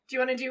Do you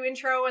want to do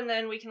intro and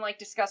then we can, like,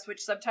 discuss which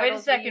subtitles Wait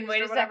a second,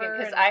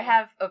 because I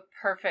have a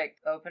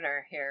perfect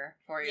opener here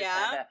for you,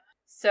 Panda.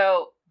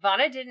 So,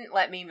 Vana didn't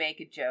let me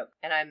make a joke,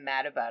 and I'm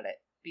mad about it.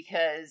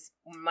 Because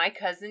when my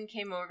cousin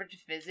came over to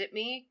visit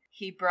me,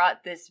 he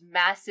brought this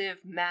massive,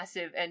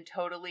 and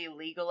totally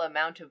legal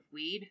amount of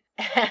weed.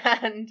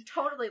 And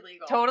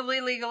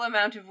Totally legal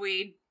amount of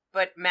weed,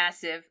 but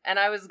massive. And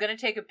I was gonna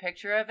take a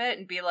picture of it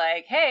and be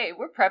like, hey,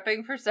 we're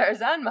prepping for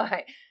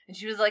Sarazanmai. And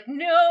she was like,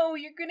 no,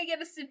 you're gonna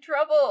get us in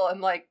trouble. I'm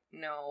like,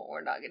 no,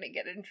 we're not gonna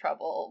get in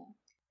trouble.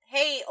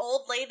 Hey,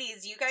 old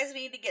ladies, you guys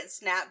need to get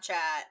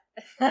Snapchat.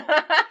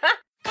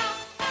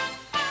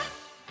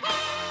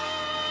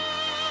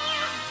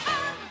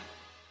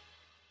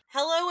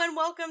 Hello and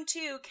welcome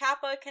to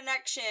Kappa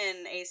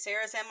Connection, a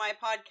Sarazanmai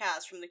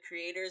podcast from the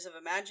creators of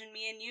Imagine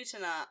Me and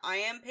Utena. I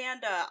am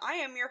Panda, I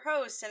am your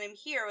host, and I'm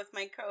here with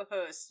my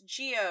co-hosts,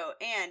 Gio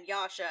and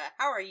Yasha.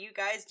 How are you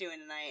guys doing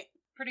tonight?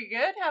 Pretty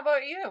good, how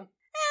about you?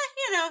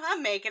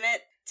 I'm making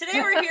it.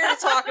 Today we're here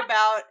to talk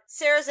about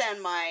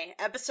Sarazanmai,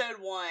 episode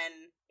 1.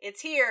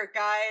 It's here,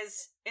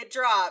 guys. It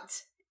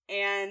dropped.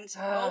 And,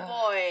 oh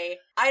boy,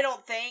 I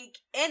don't think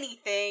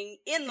anything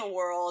in the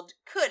world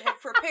could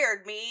have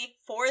prepared me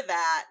for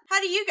that.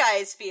 How do you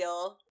guys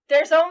feel?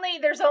 There's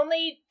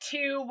only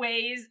two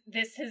ways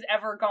this has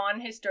ever gone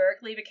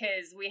historically,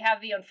 because we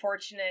have the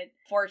unfortunate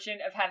fortune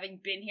of having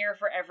been here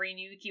for every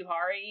new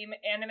Ikuhara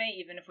anime,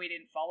 even if we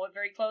didn't follow it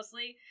very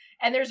closely.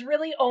 And there's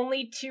really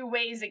only two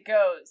ways it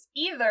goes.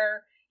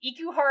 Either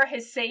Ikuhara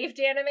has saved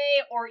anime,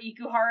 or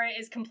Ikuhara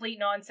is complete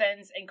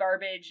nonsense and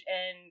garbage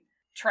and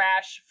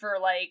trash for,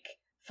 like,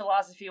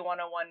 Philosophy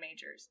 101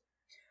 majors.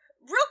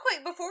 Real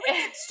quick, before we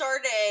get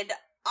started,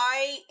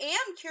 I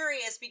am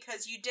curious,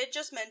 because you did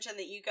just mention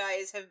that you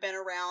guys have been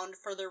around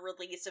for the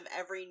release of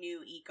every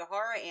new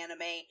Ikuhara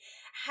anime.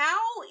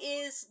 How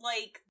is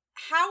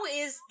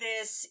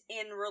this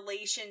in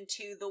relation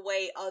to the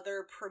way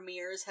other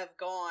premieres have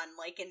gone,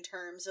 like, in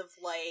terms of,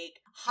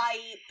 like,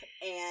 hype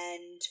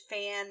and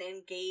fan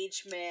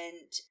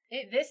engagement?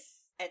 It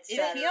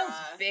feels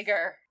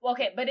bigger.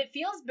 Okay, but it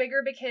feels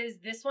bigger because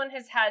this one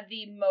has had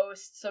the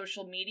most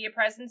social media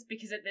presence,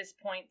 because at this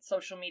point,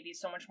 social media is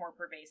so much more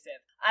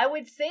pervasive. I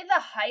would say the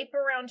hype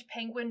around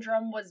Penguin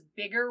Drum was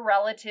bigger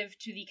relative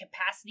to the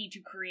capacity to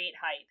create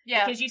hype.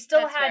 Yeah, because you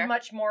still had fair.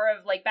 much more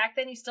of, like, back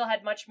then you still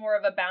had much more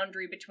of a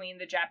boundary between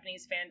the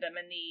Japanese fandom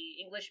and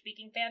the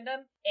English-speaking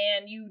fandom,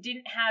 and you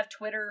didn't have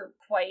Twitter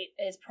quite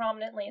as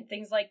prominently and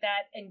things like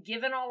that, and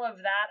given all of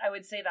that, I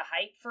would say the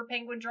hype for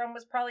Penguin Drum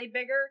was probably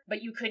bigger,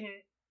 but you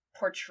couldn't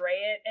portray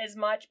it as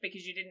much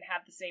because you didn't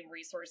have the same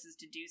resources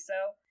to do so.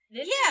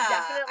 This is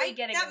definitely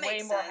getting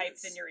way more hype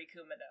than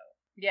Yurikuma, though.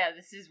 Yeah,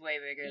 this is way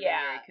bigger than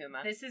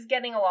Yurikuma. This is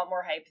getting a lot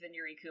more hype than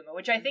Yurikuma,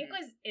 which I think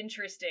was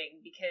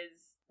interesting,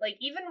 because, like,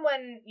 even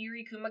when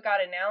Yurikuma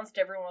got announced,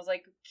 everyone was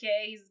like,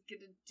 okay, he's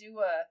gonna do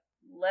a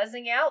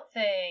lesing out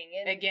thing.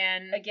 And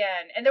again.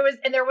 And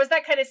there was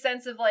that kind of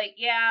sense of, like,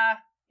 yeah,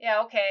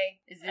 okay.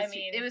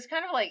 It was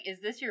kind of like,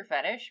 is this your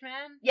fetish,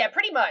 man? Yeah,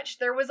 pretty much.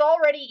 There was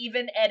already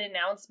even an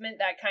announcement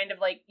that kind of,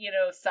 like,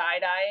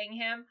 side-eyeing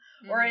him.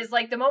 Whereas,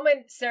 like, the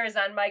moment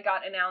Sarazanmai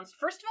got announced,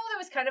 first of all, there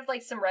was kind of,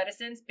 like, some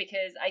reticence,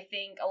 because I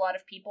think a lot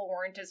of people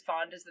weren't as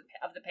fond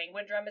of the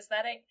Penguin Drum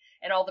aesthetic,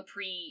 and all the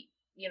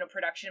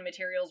production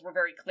materials were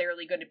very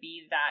clearly going to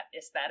be that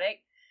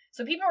aesthetic.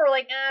 So people were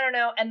like, I don't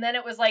know. And then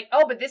it was like,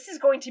 oh, but this is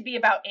going to be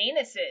about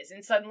anuses.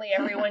 And suddenly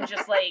everyone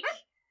just, like,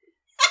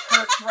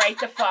 perked right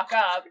the fuck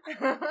up.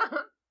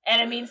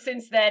 And I mean,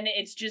 since then,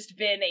 it's just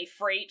been a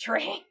freight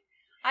train.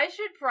 I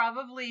should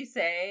probably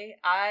say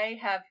I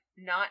have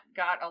not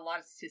got a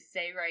lot to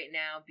say right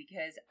now,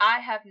 because I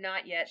have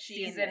not yet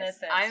seen this.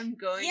 I'm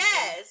going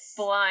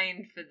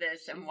blind for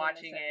this and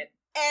watching it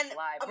and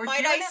live. We're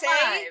might doing I it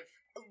say,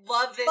 live.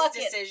 Love this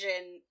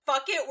decision.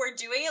 Fuck it, we're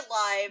doing it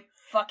live.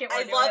 Fuck it,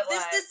 we're doing it live. I love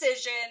this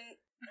decision.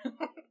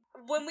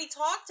 When we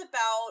talked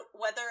about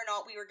whether or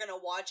not we were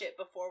gonna watch it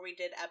before we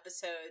did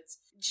episodes,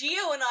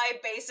 Gio and I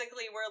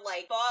basically were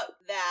like, fuck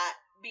that,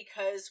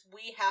 because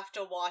we have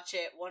to watch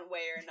it one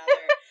way or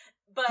another.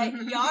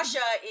 But Yasha,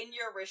 in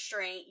your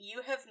restraint,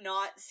 you have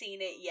not seen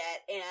it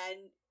yet,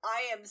 and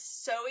I am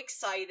so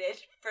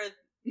excited for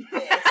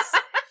this.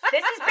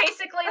 This is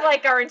basically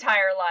like our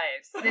entire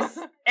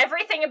lives.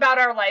 Everything about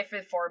our life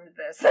informed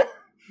this.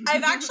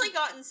 I've actually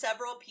gotten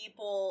several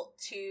people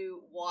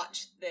to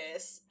watch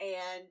this,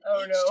 and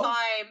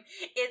time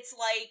it's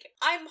like,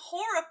 I'm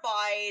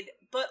horrified,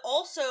 but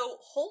also,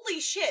 holy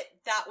shit,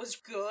 that was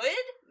good?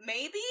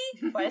 Maybe?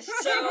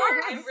 So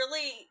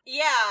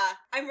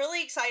I'm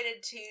really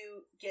excited to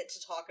get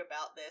to talk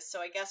about this, so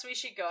I guess we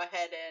should go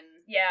ahead and...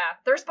 Yeah,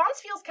 the response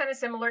feels kind of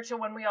similar to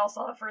when we all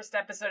saw the first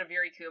episode of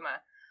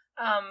Yurikuma.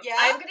 Yeah?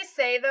 I'm gonna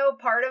say, though,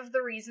 part of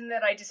the reason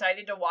that I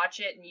decided to watch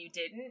it and you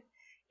didn't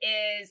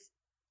is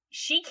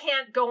she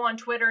can't go on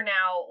Twitter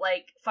now,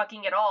 like,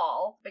 fucking at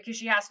all, because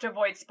she has to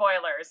avoid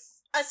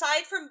spoilers.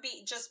 aside from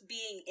just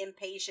being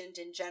impatient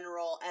in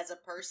general as a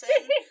person,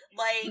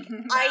 like,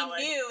 I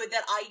knew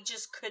that I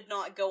just could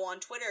not go on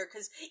Twitter,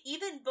 because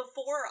even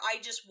before I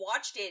just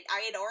watched it,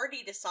 I had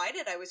already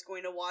decided I was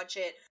going to watch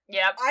it.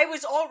 Yep. I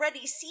was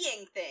already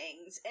seeing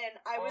things, and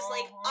I was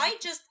like, I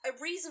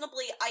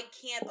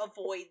can't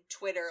avoid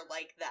Twitter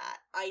like that.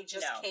 I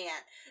just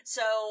can't.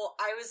 So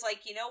I was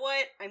like, you know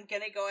what? I'm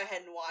gonna go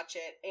ahead and watch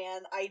it,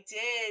 and I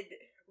did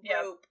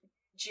rope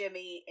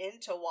Jimmy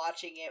into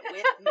watching it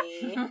with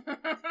me.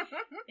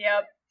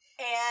 Yep.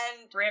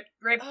 And rip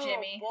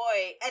Jimmy.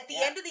 Boy, at the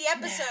end of the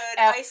episode,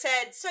 I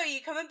said, "So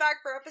you coming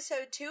back for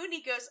episode 2?" And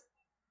he goes,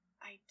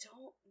 "I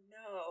don't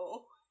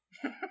know."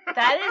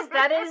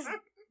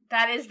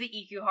 That is the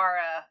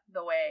Ikuhara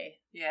the way.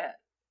 Yeah.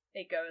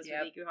 It goes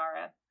with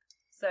Ikuhara.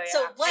 So yeah.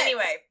 So let's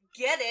anyway,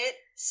 get it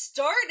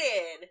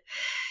started.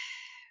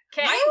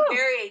 Okay. I'm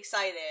very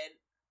excited.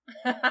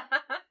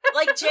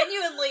 Like,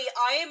 genuinely,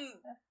 I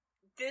am.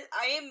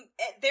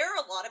 There are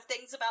a lot of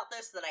things about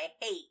this that I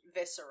hate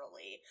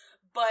viscerally,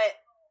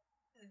 but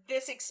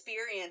this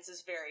experience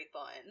is very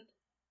fun.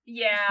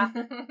 Yeah.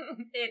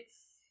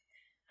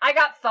 I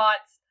got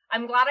thoughts.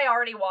 I'm glad I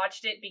already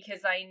watched it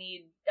because I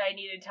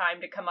needed time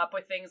to come up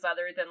with things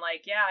other than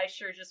like, yeah, I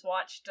sure just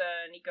watched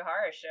an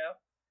Ikuhara show.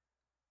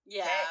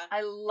 Yeah. Okay.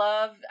 I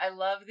love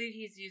that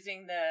he's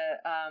using the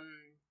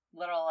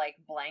little like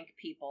blank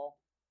people.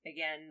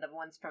 Again, the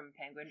ones from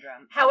Penguin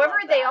Drum.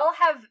 However, they all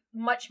have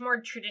much more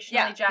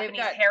traditionally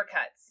Japanese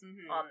haircuts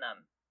on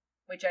them,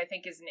 which I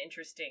think is an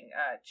interesting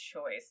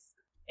choice.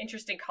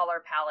 Interesting color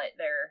palette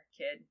there,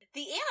 kid.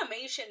 The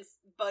animation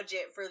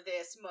budget for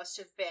this must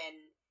have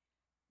been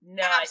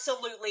nuts.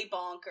 Absolutely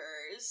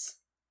bonkers.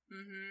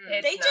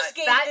 Mm-hmm. They just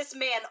gave this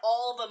man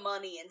all the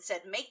money and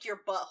said, "Make your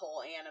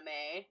butthole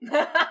anime."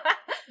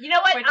 You know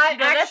what?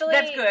 That's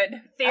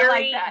good. Theory. I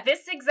like that.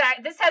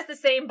 This has the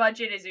same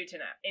budget as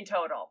Utena in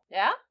total.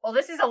 Yeah. Well,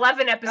 this is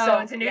 11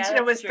 episodes, and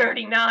Utena was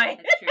 39.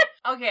 That's true.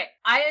 Okay,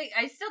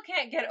 I still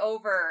can't get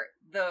over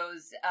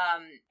those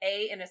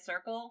A in a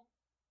circle.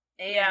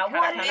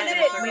 What is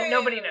it?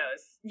 Nobody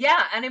knows.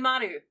 Yeah,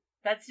 Animaru.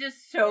 That's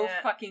just so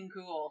fucking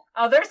cool.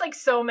 Oh, there's like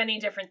so many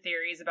different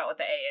theories about what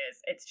the A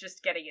is. It's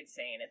just getting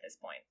insane at this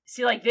point.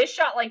 See, like this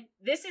shot, like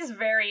this is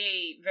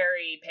very,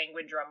 very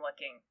Penguin Drum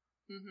looking.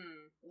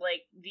 Mm-hmm.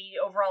 Like the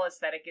overall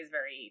aesthetic is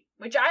very,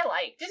 which I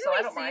liked. Didn't so we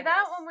I don't see mind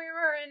that this. when we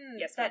were in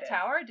that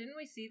tower? Didn't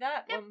we see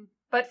that? Yep.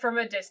 But from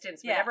a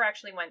distance, we never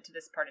actually went to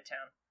this part of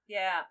town.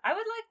 Yeah, I would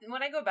like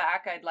when I go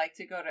back. I'd like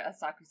to go to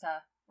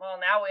Asakusa. Well,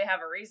 now we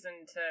have a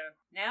reason to.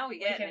 Now we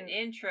get an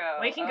intro.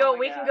 We can go.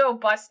 We can go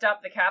bust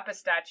up the Kappa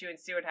statue and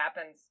see what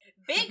happens.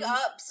 Big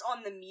ups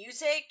on the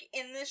music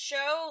in this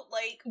show.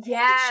 Like, holy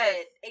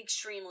shit,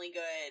 extremely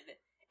good.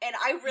 And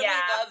I really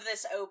love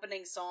this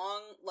opening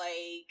song.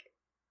 Like,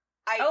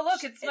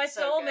 look, it's my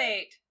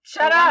soulmate.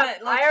 Shut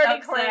up! I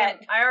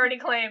already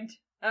claimed.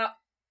 Oh.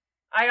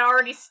 I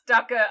already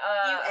stuck a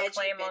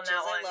claim on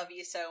that one. I love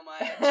you so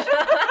much.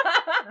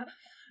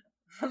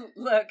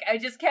 Look, I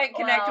just can't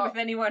connect with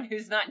anyone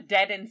who's not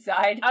dead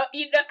inside.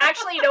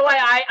 Actually, you know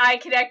why I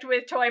connect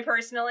with Toy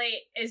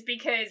personally is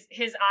because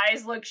his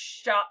eyes look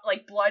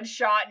like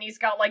bloodshot, and he's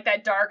got like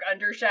that dark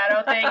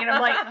undershadow thing, and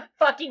I'm like,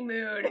 fucking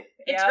mood,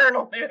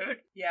 eternal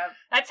mood. Yeah,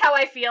 that's how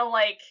I feel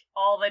like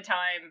all the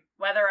time,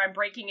 whether I'm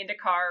breaking into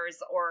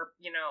cars or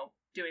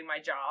doing my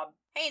job.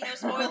 Hey, no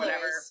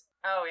spoilers.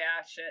 Oh,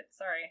 yeah, shit,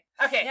 sorry.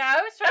 Okay. Yeah,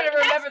 I was trying to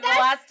remember the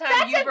last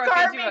time you broke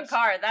into a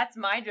car. That's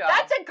my job.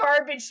 That's a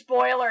garbage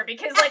spoiler,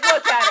 because, like,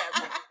 look at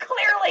him.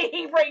 Clearly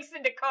he breaks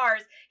into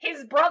cars.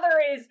 His brother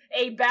is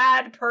a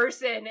bad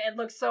person and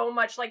looks so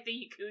much like the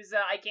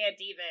Yakuza, I can't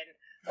even.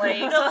 Like,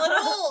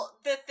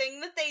 the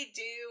thing that they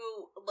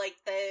do, like,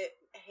 the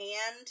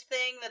hand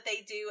thing that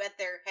they do at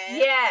their head.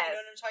 Yes. You know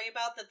what I'm talking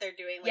about? That they're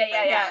doing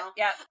now.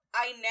 Yeah.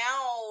 I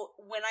now,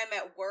 when I'm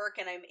at work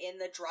and I'm in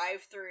the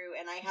drive-thru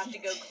and I have to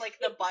go click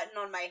the button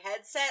on my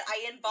headset,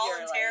 I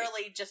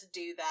involuntarily just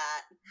do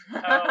that.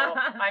 Oh,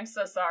 I'm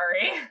so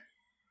sorry.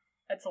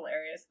 That's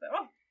hilarious,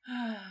 though.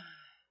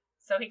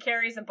 So he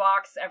carries a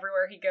box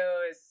everywhere he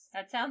goes.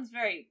 That sounds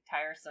very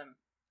tiresome.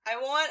 I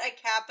want a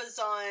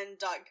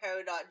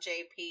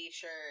Kapazon.co.jp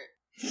shirt.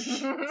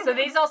 So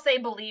these all say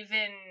believe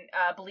in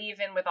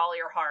with all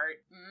your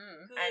heart.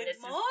 Good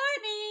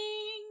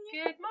morning.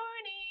 Good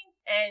morning.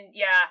 And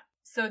yeah,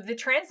 so the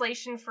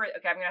translation for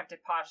I'm gonna have to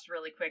pause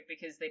really quick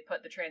because they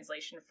put the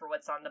translation for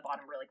what's on the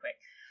bottom really quick.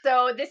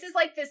 So this is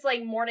like this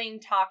like morning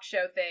talk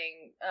show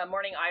thing,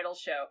 morning idol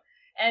show.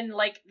 And,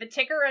 like, the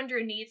ticker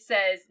underneath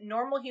says,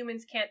 normal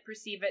humans can't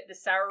perceive it. The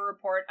Sour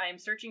Report. I am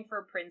searching for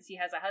a prince. He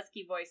has a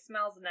husky voice,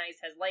 smells nice,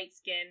 has light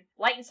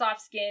and soft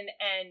skin,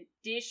 and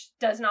Dish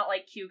does not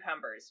like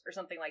cucumbers, or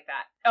something like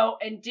that. Oh,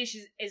 and Dish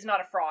is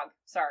not a frog.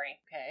 Sorry.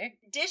 Okay.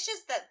 Dish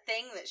is that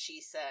thing that she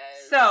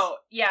says. So,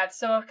 yeah,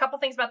 so a couple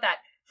things about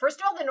that. First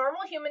of all, the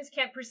normal humans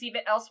can't perceive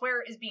it.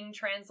 Elsewhere is being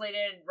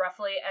translated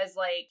roughly as,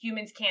 like,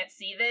 humans can't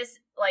see this,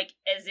 like,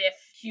 as if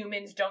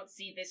humans don't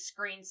see this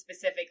screen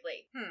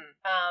specifically.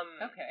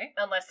 Okay.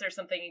 Unless there's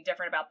something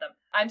different about them.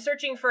 I'm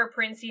searching for a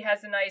prince. He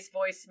has a nice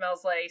voice,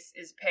 smells nice,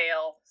 is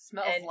pale.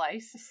 Smells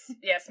nice.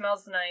 Yeah,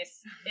 smells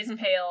nice, is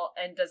pale,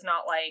 and does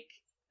not like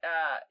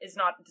does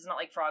not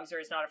like frogs, or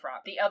is not a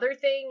frog. The other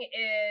thing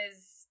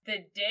is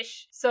the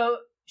dish. So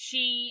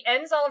she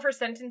ends all of her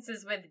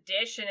sentences with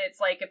dish, and it's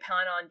like a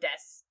pun on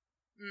des.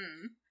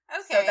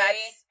 Okay. So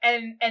that's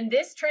and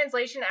this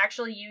translation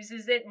actually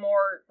uses it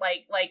more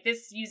like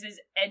this uses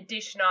a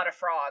dish, not a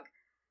frog.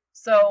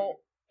 So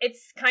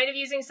it's kind of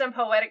using some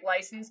poetic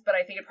license, but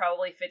I think it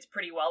probably fits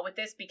pretty well with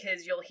this,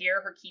 because you'll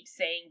hear her keep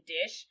saying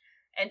dish,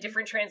 and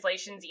different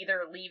translations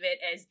either leave it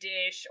as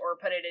dish or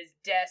put it as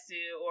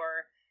desu,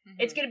 or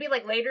it's going to be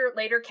like later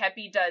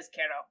Kepi does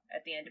kero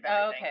at the end of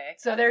everything. Okay.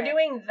 So they're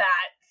doing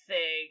that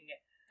thing.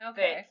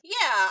 Okay.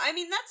 Yeah, I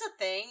mean, that's a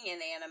thing in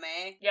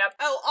anime. Yep.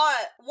 Oh,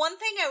 one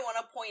thing I want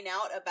to point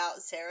out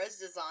about Sarah's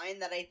design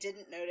that I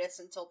didn't notice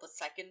until the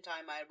second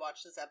time I had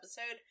watched this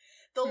episode,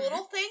 the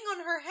little thing on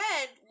her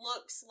head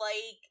looks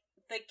like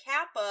the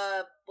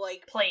Kappa,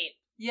 like, plate.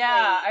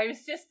 Yeah, I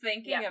was just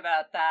thinking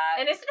about that.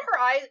 And isn't her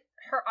eyes?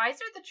 Her eyes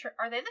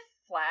are they the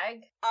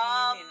flag?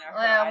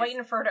 I'm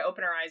waiting for her to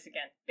open her eyes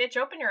again. Bitch,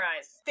 open your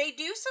eyes. They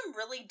do some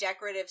really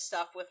decorative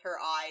stuff with her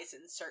eyes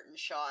in certain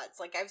shots.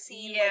 Like, I've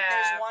seen, like,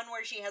 there's one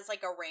where she has,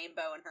 like, a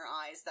rainbow in her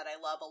eyes that I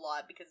love a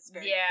lot because it's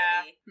very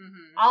pretty.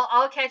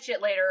 I'll catch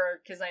it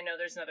later, because I know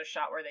there's another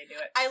shot where they do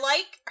it. I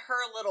like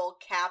her little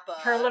kappa.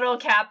 Her little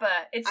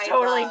kappa. It's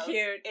totally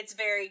cute. It's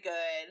very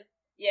good.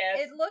 Yes.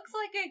 It looks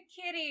like a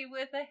kitty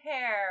with a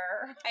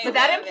hair. But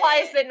that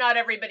implies that not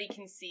everybody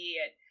can see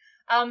it.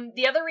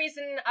 The other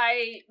reason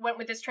I went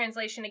with this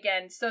translation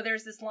again, so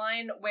there's this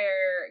line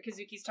where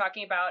Kazuki's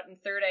talking about, in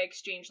third, I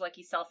exchange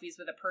lucky selfies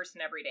with a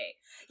person every day.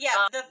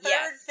 Yeah, the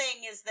third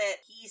thing is that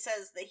he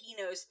says that he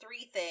knows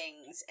 3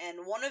 things,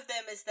 and one of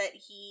them is that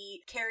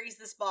he carries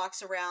this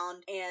box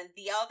around, and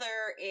the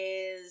other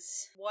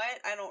is, what?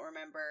 I don't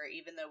remember,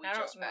 even though I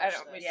don't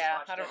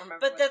remember.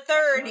 But the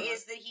third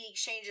is that he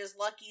exchanges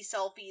lucky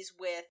selfies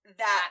with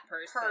that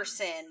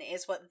person,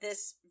 is what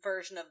this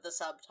version of the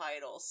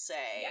subtitles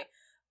say. Yeah.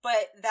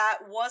 But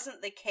that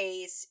wasn't the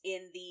case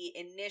in the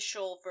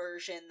initial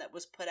version that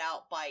was put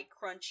out by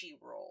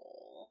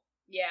Crunchyroll.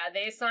 Yeah,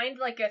 they assigned,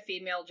 like, a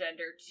female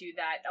gender to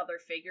that other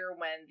figure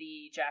when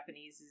the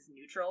Japanese is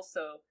neutral,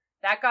 so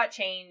that got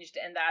changed,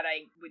 and that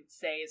I would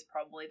say is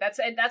probably that's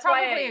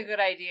probably a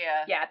good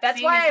idea. Yeah,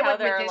 that's why I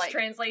went with this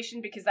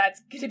translation, because that's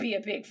going to be a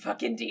big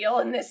fucking deal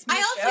in this show.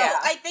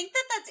 I think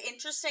that that's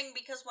interesting,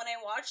 because when I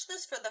watched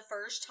this for the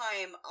first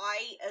time,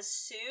 I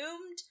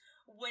assumed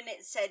when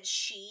it said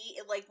she,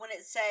 like, when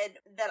it said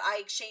that I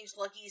exchanged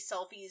lucky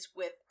selfies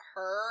with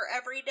her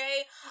every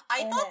day,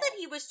 I thought that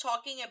he was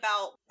talking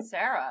about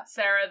Sarah the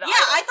idol.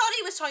 I thought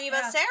he was talking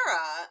about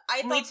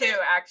Sarah. Me too,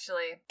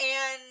 actually.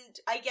 And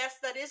I guess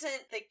that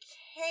isn't the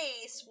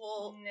case.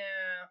 We'll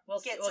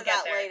get to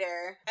that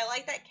later. I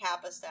like that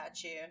Kappa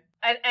statue.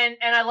 And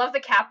I love the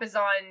Kappas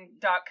on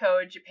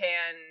 .co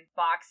Japan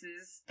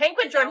boxes.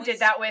 Penguin Drum did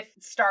that with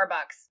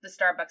Starbucks, the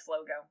Starbucks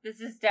logo. This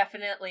is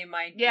definitely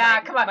my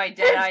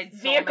dead-eyed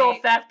vehicle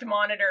theft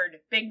monitored.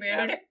 Big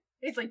mood. Yeah.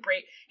 He's like,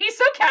 great. He's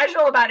so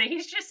casual about it.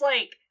 He's just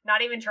like,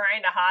 not even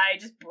trying to hide,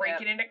 just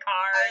breaking into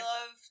cars. I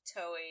love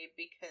Toei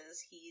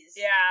because he's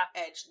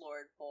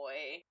edgelord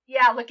boy.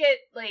 Yeah, look at,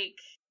 like,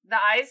 the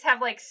eyes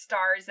have, like,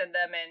 stars in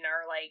them and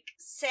are, like...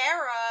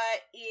 Sarah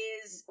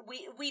is...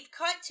 We've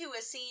cut to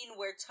a scene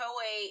where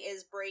Toei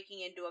is breaking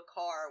into a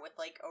car with,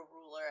 like, a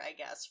ruler, I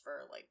guess,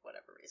 for, like,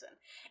 whatever reason.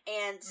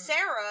 And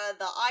Sarah,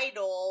 the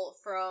idol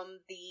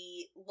from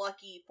the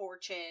Lucky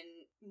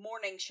Fortune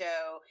morning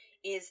show,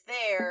 is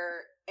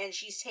there, and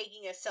she's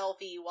taking a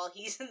selfie while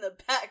he's in the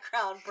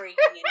background breaking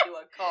into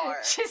a car.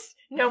 Just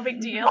no big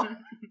deal.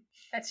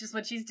 That's just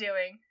what she's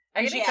doing.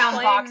 And she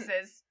found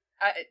boxes.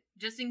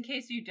 Just in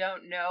case you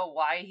don't know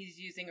why he's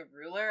using a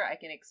ruler, I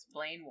can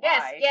explain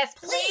why. Yes,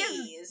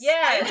 please.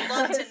 Yeah, I would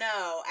love to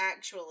know,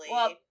 actually.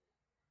 Well,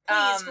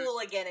 please,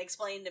 Hooligan,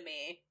 explain to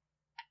me.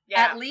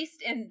 Yeah. At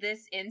least in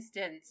this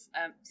instance,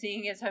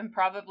 seeing as I'm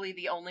probably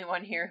the only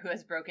one here who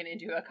has broken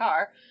into a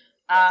car,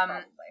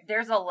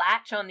 there's a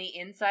latch on the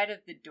inside of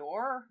the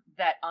door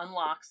that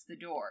unlocks the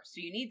door. So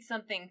you need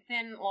something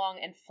thin, long,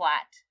 and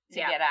flat to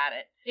get at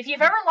it. If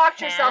you've ever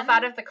locked yourself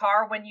out of the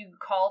car when you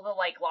call the,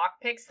 like,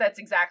 lockpicks, that's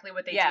exactly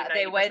what they do. Yeah,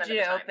 they wedge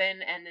it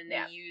open, and then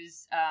they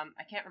use,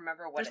 I can't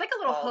remember what There's, like, a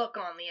little hook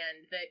on the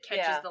end that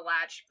catches the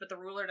latch, but the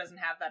ruler doesn't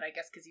have that, I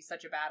guess, because he's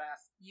such a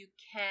badass. You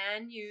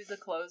can use a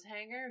clothes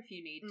hanger if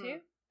you need to.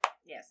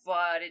 Yes.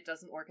 But it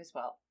doesn't work as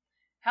well.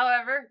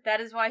 However,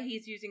 that is why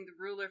he's using the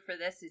ruler for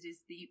this. It is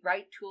the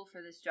right tool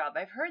for this job.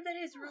 I've heard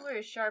that his ruler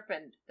is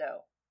sharpened,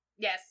 though.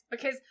 Yes,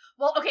 because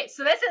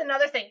so that's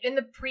another thing in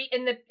the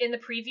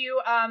preview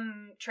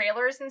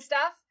trailers and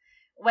stuff.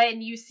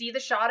 When you see the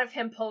shot of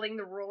him pulling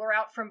the ruler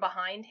out from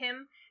behind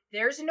him,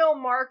 there's no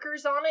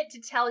markers on it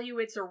to tell you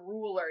it's a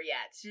ruler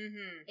yet.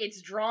 Mm-hmm.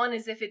 It's drawn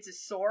as if it's a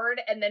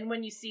sword, and then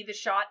when you see the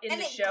shot in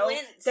the show,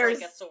 there's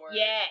like a sword.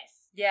 Yes.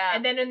 Yeah.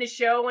 And then in the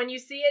show, when you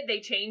see it,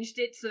 they changed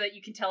it so that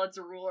you can tell it's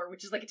a ruler,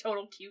 which is like a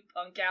total cute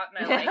punk out,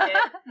 and I like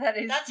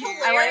it. That's cute.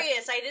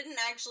 Hilarious. I didn't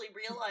actually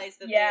realize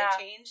that they had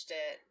changed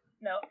it.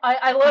 No,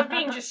 I love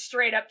being just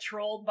straight up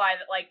trolled by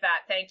like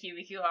that. Thank you,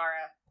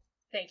 Ikuhara.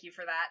 Thank you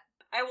for that.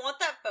 I want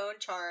that phone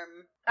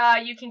charm.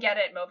 You can get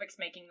it. Movik's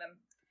making them.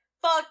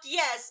 Fuck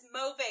yes,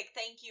 Movik,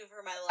 thank you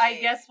for my life. I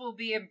guess we'll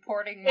be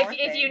importing more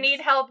If you need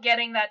help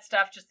getting that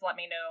stuff, just let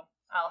me know.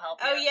 I'll help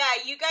you. Oh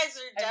yeah, you guys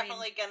are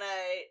definitely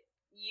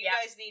You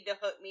guys need to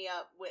hook me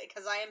up with,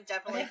 because I am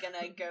definitely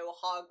gonna go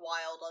hog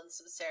wild on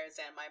some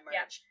Sarazan my merch.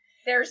 Yeah.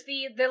 There's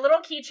the little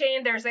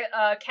keychain. There's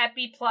a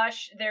Kepi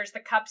plush. There's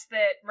the cups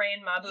that Ray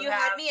and Mabu have. You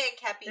had me a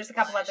Kepi. There's a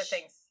couple other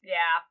things.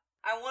 Yeah.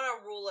 I want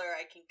a ruler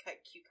I can cut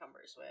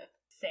cucumbers with.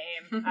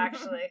 Same,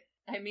 actually.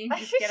 I mean,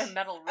 just get a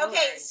metal ruler.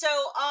 Okay, so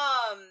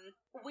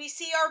we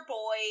see our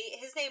boy.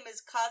 His name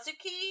is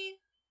Kazuki.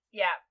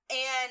 Yeah.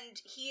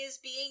 And he is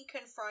being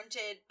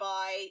confronted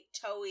by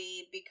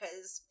Toei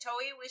because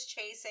Toei was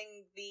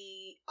chasing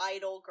the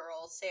idol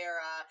girl,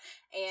 Sarah,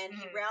 and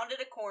he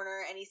rounded a corner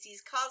and he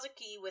sees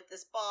Kazuki with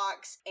this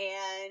box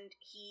and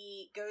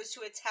he goes to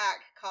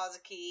attack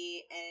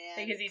Kazuki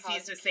and because he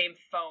sees the same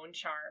phone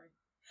charm.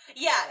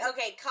 Yeah,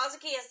 okay,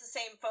 Kazuki has the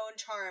same phone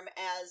charm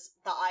as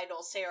the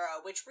idol Sarah,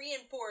 which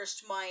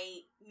reinforced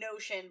my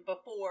notion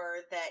before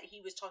that he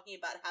was talking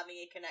about having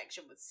a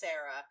connection with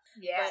Sarah.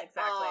 Yeah, but,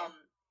 exactly.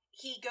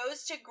 He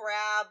goes to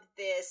grab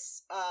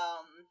this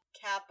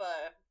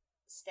Kappa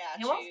statue.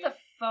 He wants the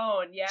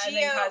phone, yeah, Gio, and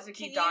then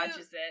Kazuki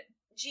dodges it.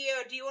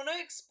 Gio, do you want to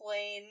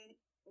explain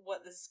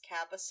what this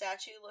Kappa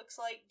statue looks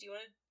like? Do you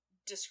want to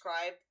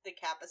describe the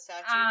Kappa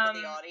statue for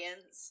the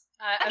audience?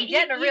 I'm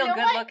getting a real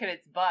good look at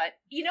its butt.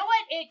 You know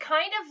what? It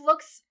kind of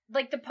looks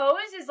like the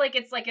pose is like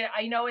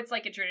I know it's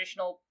like a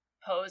traditional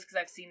pose because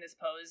I've seen this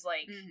pose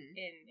like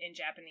in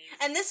Japanese.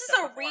 And this is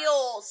a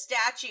real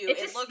statue.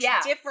 It looks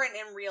different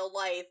in real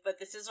life, but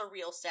this is a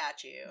real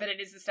statue. But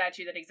it is a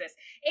statue that exists.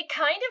 It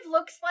kind of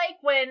looks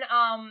like when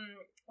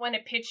a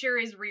pitcher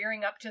is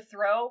rearing up to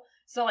throw.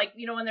 So, like,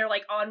 you know, when they're,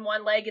 like, on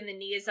one leg and the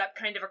knee is up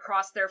kind of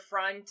across their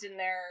front and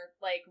they're,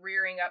 like,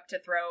 rearing up to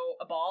throw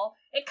a ball.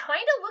 It kind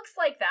of looks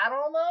like that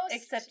almost.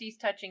 Except he's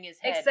touching his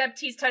head. Except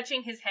he's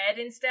touching his head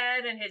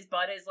instead and his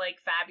butt is, like,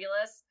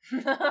 fabulous.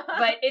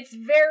 But it's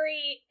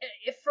very,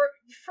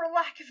 for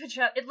lack of a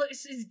job, it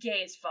looks as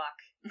gay as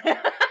fuck. The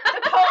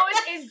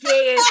pose is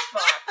gay as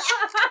fuck.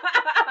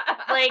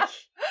 Like,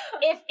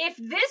 if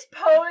this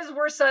pose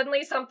were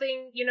suddenly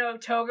something, you know,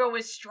 Toga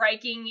was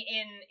striking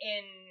in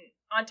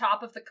on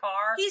top of the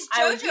car, he's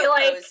I would be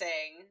like,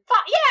 posing.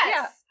 Yes!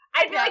 Yeah.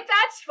 I'd be like,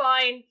 that's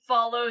fine,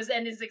 follows,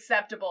 and is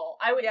acceptable.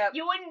 I would.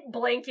 You wouldn't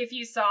blink if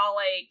you saw,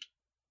 like,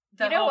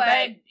 the whole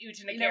bag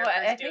Utena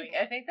characters doing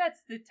it. I think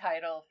that's the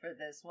title for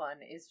this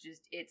one, is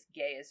just, it's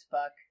gay as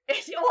fuck.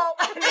 Well,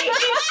 I mean...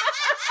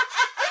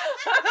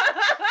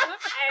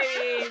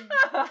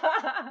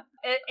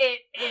 it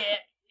is.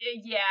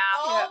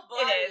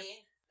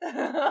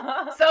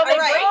 So they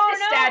break the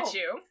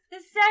statue. The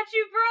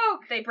statue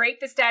broke! They break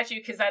the statue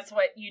because that's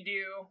what you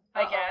do,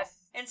 I guess.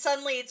 And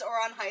suddenly it's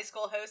Ouran High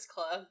School Host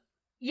Club.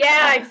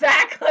 Yeah,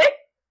 exactly!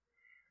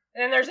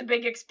 And then there's a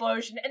big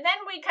explosion. And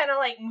then we kind of,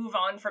 like, move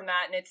on from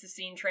that, and it's a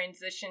scene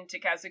transition to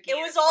Kazuki. It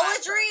was all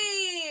a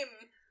dream!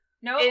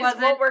 No, it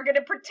wasn't. What we're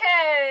gonna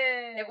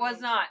pretend. It was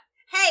not.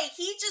 Hey,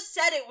 he just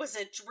said it was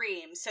a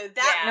dream, so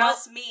that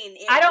must mean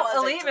it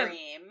was a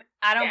dream.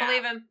 I don't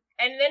believe him.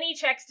 And then he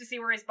checks to see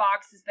where his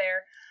box is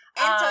there.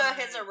 Enta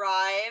has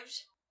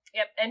arrived.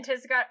 Yep,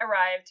 Enta's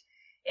arrived.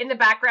 In the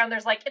background,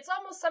 there's like, it's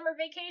almost summer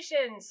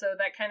vacation, so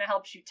that kind of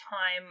helps you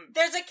time.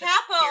 There's a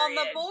Kappa on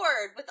the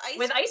board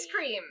with ice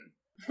cream.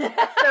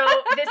 So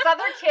this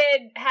other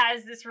kid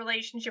has this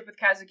relationship with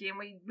Kazuki, and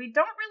we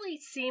don't really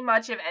see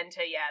much of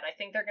Enta yet. I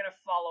think they're going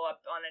to follow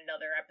up on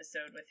another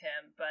episode with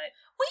him, but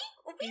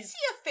we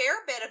see a fair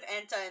bit of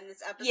Enta in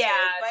this episode.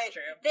 Yeah, but it's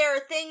true. There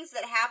are things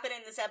that happen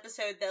in this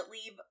episode that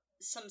leave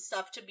some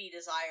stuff to be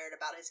desired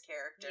about his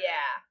character.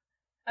 Yeah.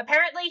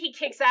 Apparently he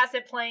kicks ass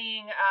at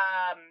playing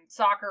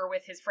soccer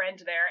with his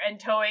friend there, and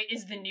Toei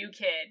is the new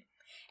kid.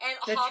 And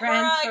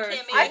Hamura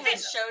Kimi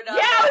has showed up.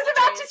 Yeah, I was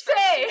about to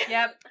say!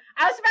 Yep.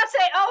 I was about to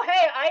say, oh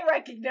hey, I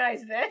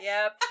recognize this.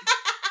 Yep.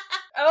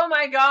 Oh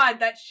my god,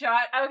 that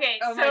shot. Okay,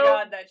 oh my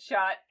god, that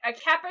shot. A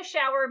Kappa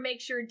shower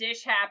makes your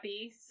dish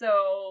happy,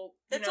 so...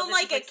 It's on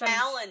like a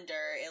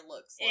calendar, it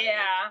looks like.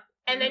 Yeah.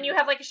 And then you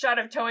have like a shot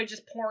of Toei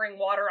just pouring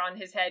water on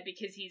his head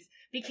because he's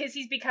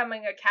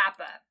becoming a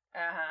Kappa.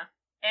 Uh-huh.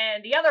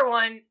 And the other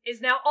one is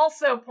now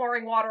also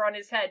pouring water on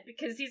his head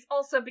because he's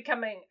also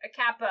becoming a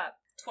Kappa.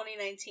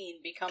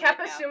 2019 becoming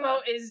Kappa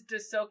Sumo is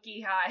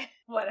Dosoki High.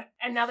 What?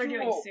 And now they're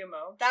doing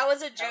sumo. That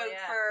was a joke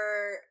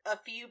for a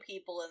few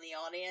people in the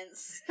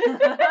audience.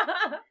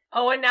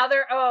 And now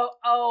they're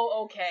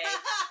okay.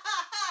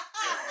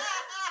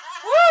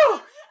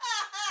 Woo!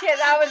 Yeah,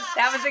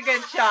 that was a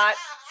good shot.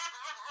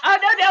 Oh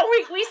no,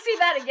 we see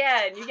that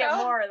again. You get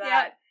more of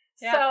that.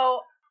 Yeah. So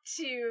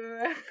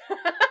to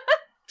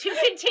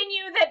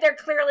continue that they're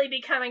clearly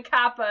becoming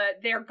Kappa,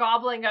 they're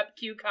gobbling up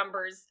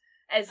cucumbers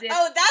as if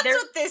that's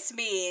what this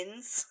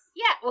means.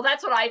 Yeah, well,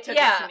 that's what I took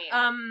it to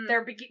mean.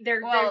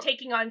 They're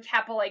taking on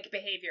Kappa-like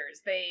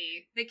behaviors.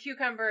 The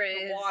cucumber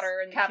is water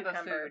and Kappa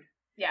cucumber food.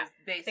 Yeah,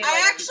 basically.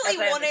 I actually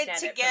wanted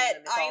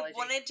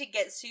to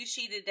get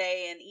sushi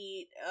today and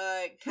eat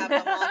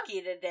Kappa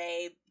Maki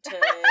today to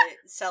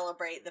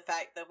celebrate the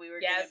fact that we were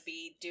going to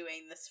be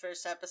doing this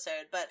first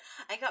episode, but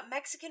I got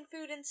Mexican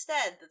food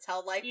instead. That's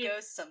how life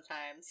goes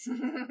sometimes.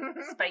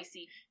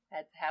 Spicy.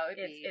 That's how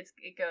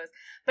it goes.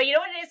 But you know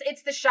what it is?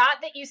 It's the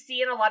shot that you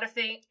see in a lot of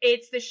things.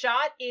 It's the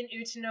shot in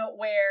Utano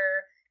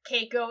where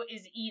Keiko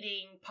is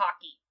eating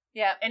Pocky.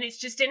 Yeah. And it's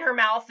just in her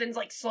mouth and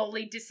like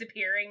slowly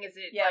disappearing as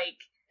it like...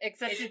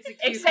 Except it's a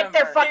cucumber. Except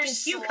they're fucking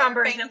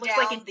cucumbers and it looks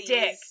like a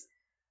dick.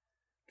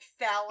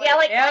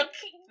 Phallic like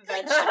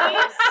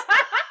vegetables.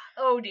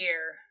 Oh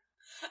dear.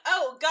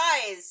 Oh,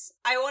 guys,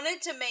 I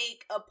wanted to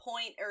make a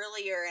point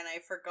earlier and I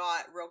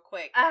forgot real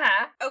quick.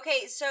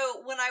 Okay,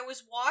 so when I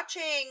was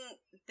watching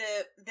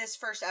this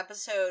first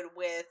episode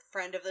with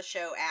friend of the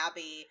show,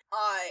 Abby,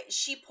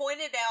 she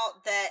pointed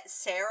out that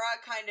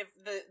Sarah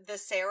the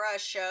Sarah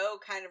show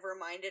kind of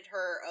reminded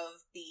her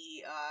of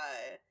the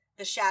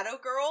Shadow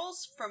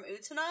Girls from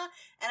Utena,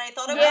 and I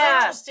thought it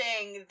was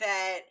interesting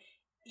that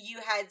you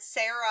had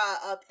Sarah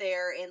up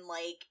there in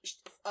like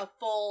a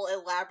full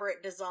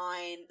elaborate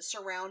design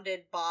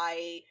surrounded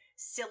by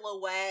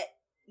silhouette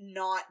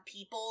not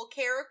people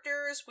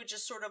characters, which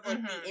is sort of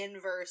like the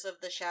inverse of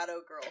the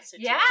Shadow Girl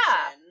situation.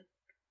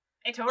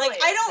 I totally like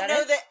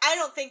I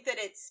don't think that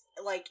it's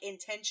like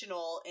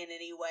intentional in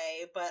any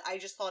way, but I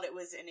just thought it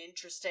was an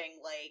interesting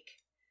like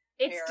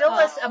it's still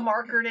a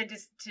marker to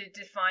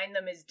define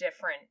them as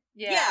different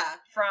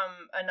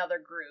from another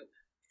group.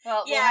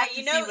 Well,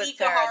 you know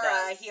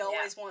Ikuhara, he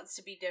always wants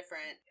to be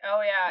different.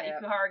 Oh yeah,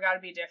 Ikuhara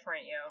gotta be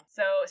different,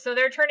 So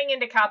they're turning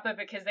into Kappa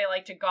because they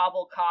like to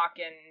gobble cock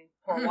and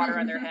pour water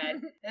on their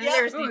head. And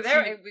there's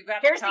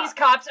these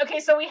cops.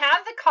 Okay, so we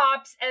have the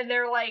cops and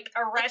they're like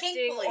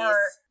arresting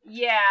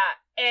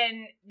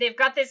and they've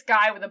got this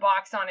guy with a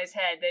box on his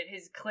head that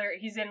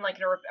he's in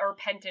like a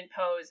repentant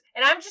pose.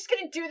 And I'm just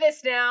gonna do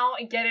this now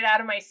and get it out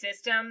of my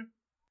system.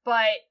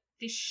 But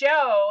the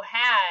show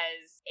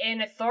has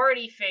an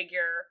authority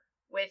figure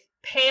with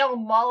pale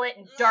mullet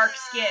and dark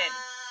skin.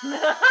 So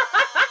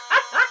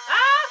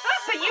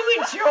you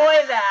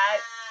enjoy that.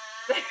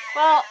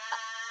 Well,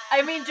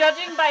 I mean,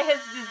 judging by his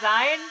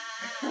design...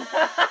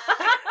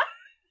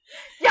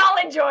 Y'all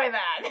enjoy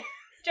that.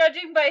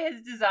 Judging by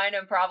his design,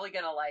 I'm probably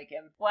gonna like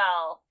him.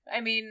 Well, I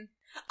mean...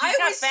 I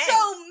was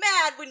so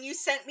mad when you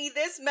sent me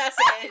this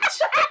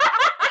message.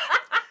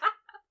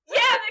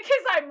 Yeah,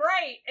 because I'm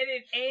right, and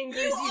it angers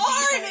you. You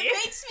are, and it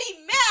makes me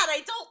mad.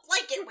 I don't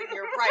like it when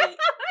you're right.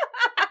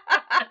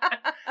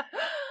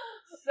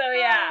 So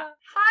yeah.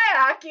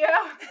 Hi, Akio.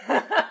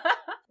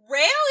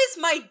 Rail is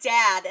my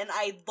dad, and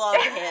I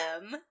love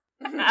him.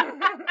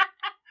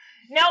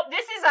 Nope,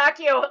 this is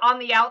Akio on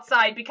the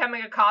outside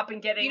becoming a cop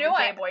and getting a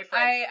gay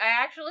boyfriend. I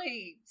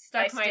actually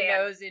stuck my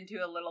nose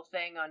into a little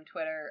thing on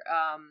Twitter.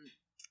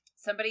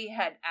 Somebody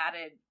had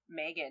added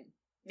Megan.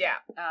 Yeah.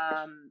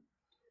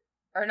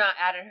 Or not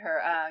added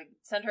her,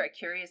 sent her a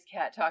Curious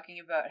Cat talking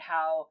about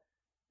how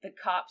the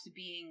cops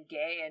being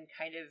gay and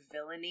kind of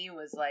villainy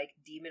was like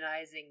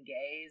demonizing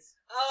gays.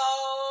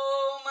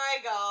 Oh my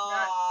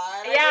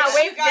god.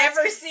 We've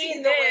never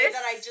seen the way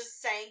that I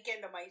just sank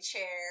into my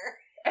chair.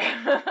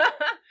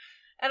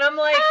 And I'm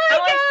like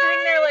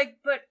sitting there like,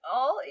 but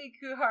all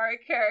Ikuhara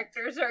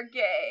characters are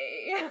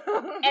gay.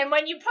 And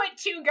when you put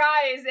two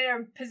guys in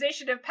a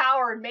position of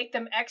power and make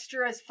them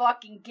extra as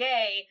fucking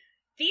gay,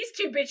 these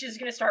two bitches are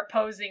gonna start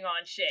posing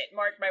on shit.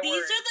 Mark my words.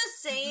 These are the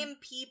same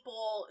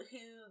people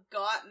who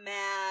got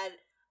mad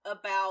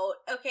about...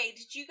 Okay,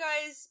 did you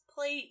guys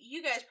play...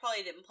 You guys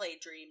probably didn't play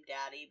Dream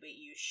Daddy, but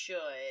you should.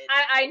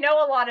 I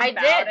know a lot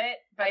about it.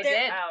 But I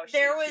did. Oh,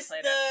 there was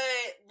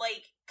the,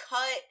 like,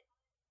 cut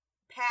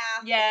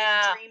path in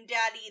Dream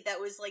Daddy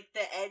that was, like, the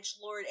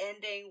edgelord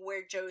ending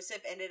where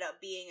Joseph ended up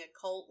being a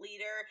cult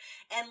leader.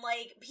 And,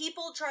 like,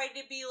 people tried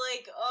to be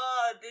like,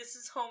 oh, this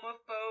is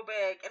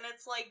homophobic. And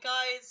it's like,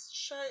 guys,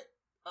 shut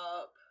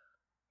up.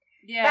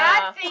 Yeah.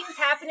 Bad things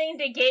happening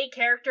to gay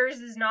characters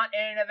is not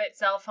in and of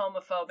itself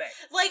homophobic.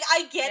 Like,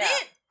 I get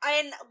it.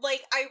 And,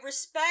 like, I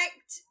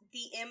respect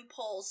the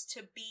impulse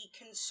to be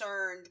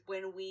concerned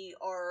when we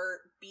are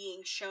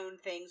being shown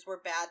things where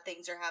bad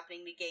things are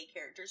happening to gay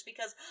characters,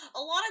 because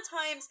a lot of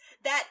times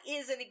that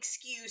is an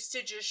excuse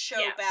to just show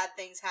bad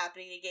things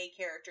happening to gay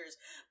characters.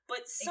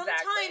 But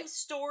sometimes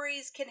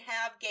stories can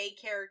have gay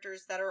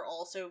characters that are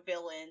also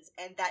villains,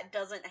 and that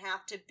doesn't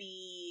have to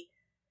be...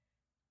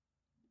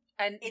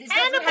 And it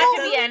doesn't have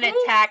to be an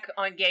attack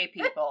on gay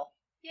people.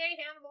 Yay,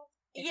 Hannibal.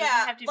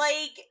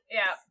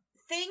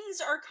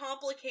 Things are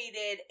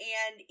complicated,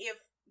 and if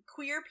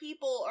queer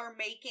people are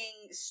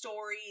making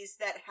stories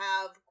that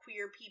have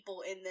queer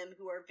people in them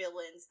who are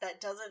villains,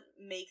 that doesn't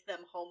make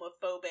them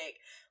homophobic.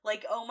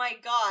 Like, oh my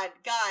god,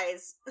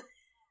 guys,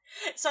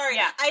 Sorry,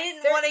 yeah, I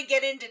didn't want to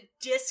get into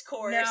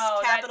discourse,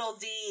 capital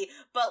D,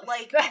 but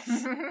like,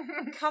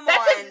 come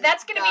on.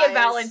 That's going to be a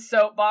valid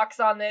soapbox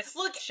on this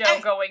show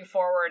going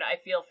forward, I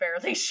feel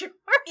fairly sure.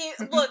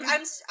 Look,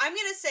 I'm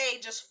going to say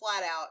just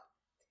flat out,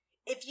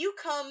 if you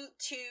come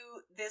to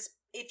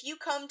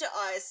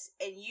us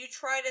and you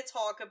try to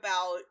talk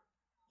about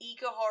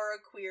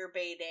Ikuhara queer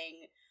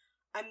baiting,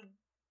 I'm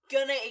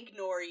gonna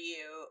ignore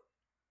you.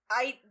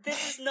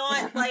 This is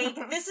not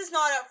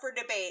up for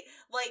debate.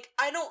 Like,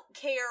 I don't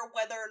care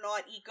whether or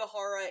not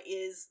Ikuhara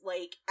is,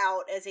 like,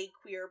 out as a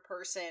queer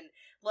person.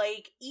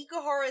 Like,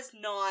 Ikuhara's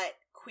not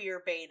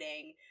queer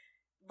baiting.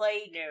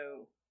 Like,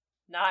 no.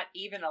 Not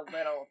even a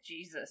little.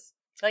 Jesus.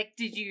 Like,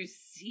 did you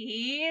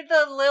see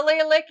the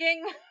lily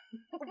licking?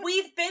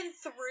 We've been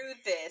through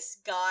this,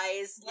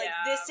 guys. Like,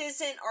 this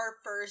isn't our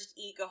first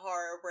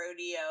Ikuhara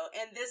rodeo.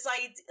 And this,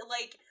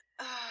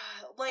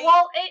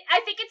 well,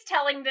 I think it's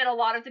telling that a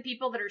lot of the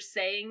people that are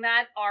saying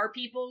that are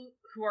people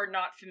who are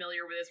not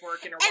familiar with his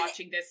work and are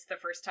watching this the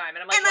first time. And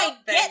I'm like, and I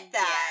get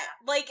that.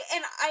 Yeah. Like,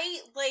 and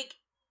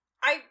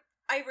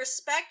I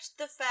respect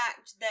the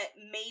fact that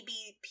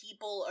maybe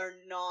people are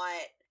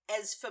not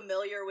as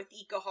familiar with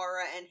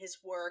Ikuhara and his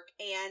work,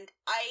 and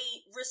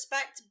I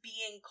respect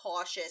being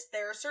cautious.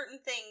 There are certain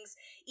things,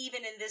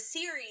 even in this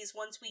series,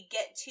 once we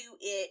get to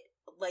it,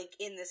 like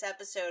in this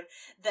episode,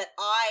 that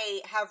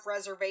I have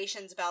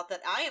reservations about,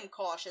 that I am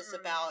cautious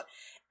about.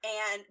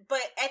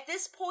 But at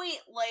this point,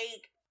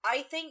 like,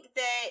 I think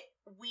that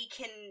we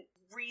can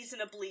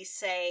reasonably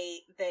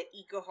say that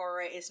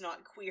Ikuhara is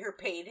not queer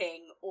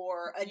baiting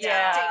or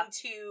attempting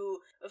to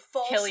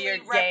falsely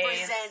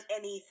represent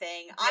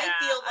anything. Yeah, I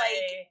feel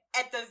like,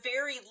 at the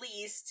very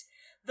least,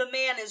 the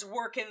man is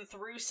working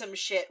through some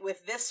shit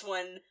with this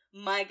one,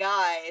 my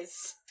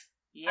guys.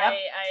 Yep.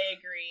 I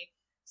agree.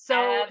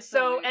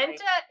 So Enta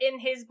in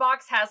his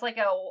box has like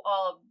a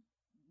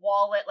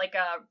wallet, like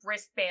a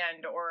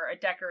wristband or a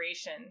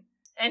decoration.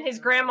 And his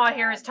grandma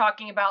here is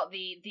talking about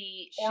the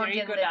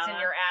organ that's in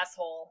your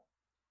asshole.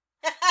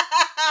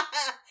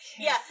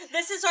 Yeah,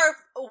 this is our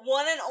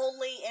one and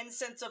only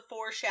instance of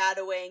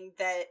foreshadowing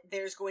that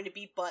there's going to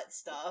be butt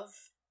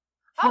stuff.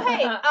 Oh,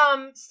 hey,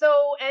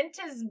 so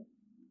Enta's...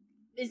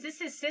 Is this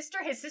his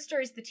sister? His sister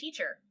is the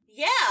teacher.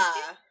 Yeah.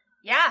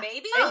 Yeah.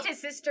 Maybe? Enta's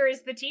sister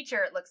is the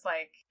teacher, it looks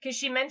like. Because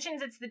she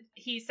mentions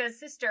he says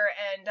sister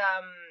and,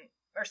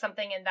 or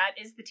something, and that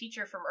is the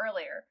teacher from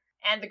earlier.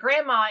 And the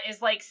grandma is,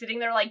 like, sitting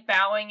there, like,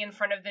 bowing in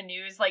front of the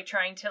news, like,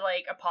 trying to,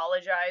 like,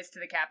 apologize to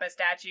the Kappa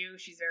statue.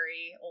 She's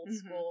very old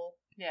school,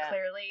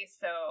 clearly,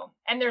 so...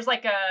 And there's,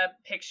 like, a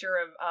picture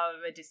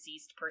of a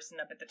deceased person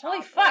up at the top.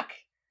 Holy fuck!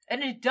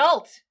 An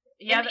adult!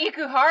 Yeah,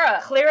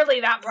 Ikuhara!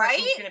 Clearly that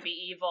person's gonna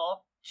be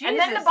evil. Jesus. And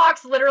then the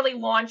box literally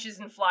launches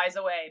and flies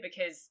away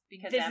because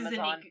this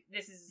Amazon.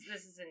 This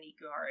is an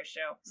Ikuhara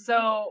show. Mm-hmm.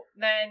 So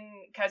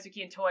then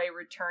Kazuki and Toei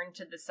return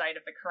to the site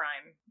of the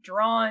crime,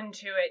 drawn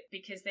to it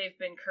because they've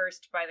been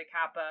cursed by the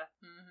Kappa.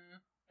 Mm-hmm.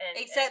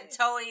 Except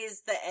Toei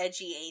is the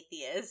edgy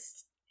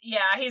atheist.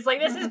 Yeah, he's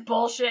like, this is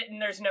bullshit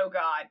and there's no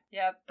God.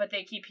 Yep. But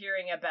they keep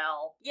hearing a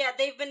bell. Yeah,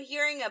 they've been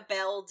hearing a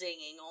bell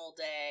dinging all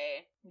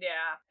day.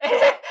 Yeah.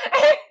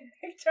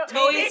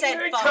 Toei said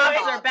fuck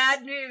toys are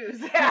bad news.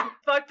 Yeah,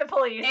 fuck the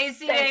police.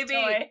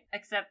 ACAB.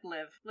 Except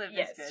Liv. Liv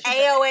is good.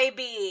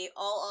 AOAB.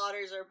 All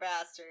otters are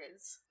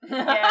bastards.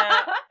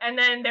 Yeah. And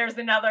then there's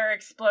another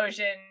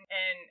explosion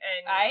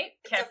and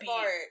Kepi. It's a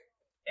fart.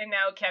 And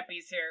now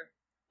Kepi's here.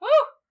 Woo!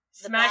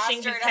 Smashing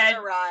his bastard head.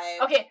 has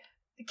arrived. Okay.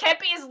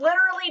 Kepi is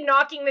literally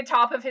knocking the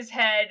top of his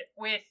head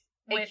with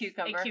a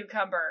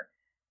cucumber.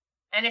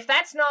 And if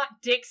that's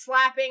not dick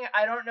slapping,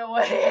 I don't know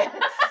what it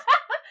is.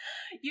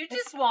 You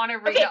just want to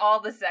read all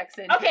the sex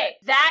into it.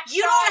 That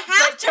you don't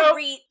have to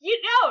read. You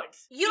don't.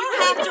 You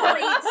don't have to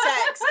read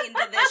sex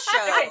into this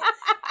show.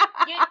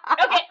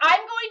 Okay,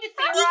 I'm going to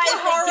theorize.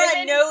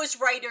 Ikuhara knows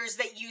writers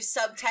that use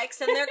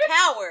subtext, and they're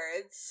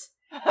cowards.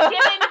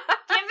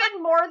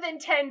 Given more than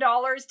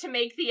 $10 to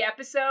make the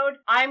episode,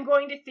 I'm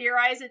going to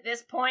theorize at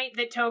this point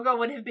that Togo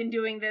would have been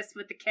doing this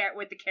with the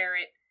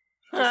carrot,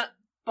 just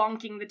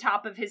bonking the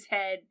top of his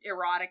head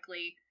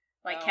erotically,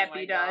 like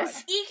Kepi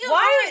does.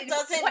 Ikuhara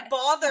doesn't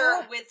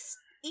bother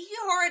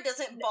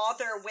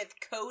with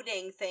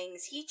coding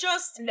things.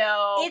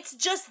 It's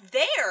just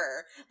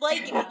there.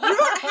 Like, you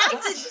don't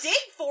have to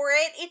dig for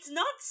it. It's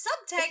not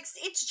subtext.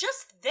 It's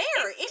just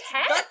there. It's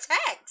the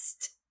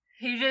text.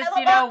 He just,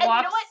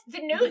 walks...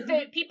 And you know what?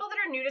 The people that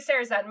are new to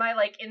Sarah Zenmai,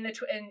 like, in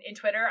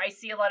Twitter, I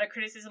see a lot of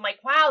criticism,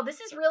 like, wow, this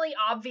is really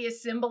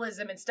obvious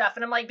symbolism and stuff.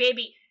 And I'm like,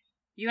 baby,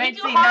 you ain't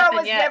seen nothing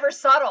was never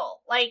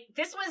subtle. Like,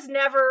 this was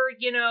never,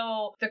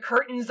 the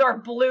curtains are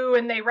blue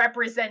and they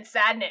represent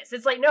sadness.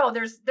 It's like, no,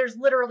 there's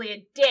literally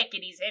a dick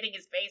and he's hitting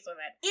his face with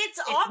it. It's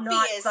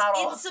obvious.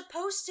 It's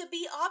supposed to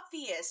be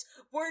obvious.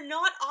 We're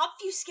not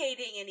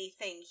obfuscating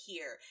anything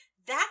here.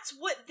 That's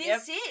what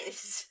this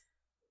is.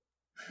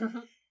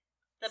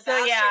 The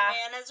bastard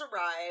man has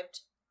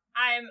arrived.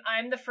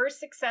 I'm the first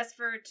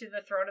successor to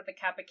the throne of the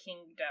Kappa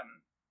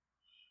Kingdom.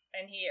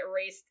 And he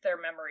erased their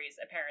memories,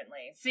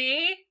 apparently.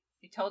 See?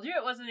 He told you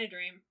it wasn't a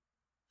dream.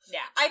 Yeah.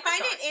 I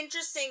find it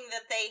interesting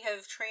that they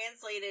have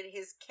translated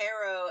his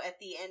Caro at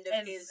the end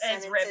of his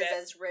sentences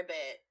as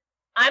ribbit.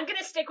 I'm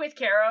gonna stick with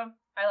Caro.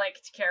 I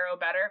liked Caro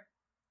better.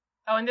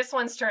 Oh, and this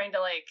one's trying to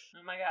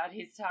oh my god,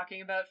 he's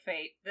talking about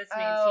fate. This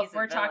means he's a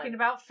we're villain. talking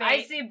about fate.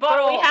 I see butthole.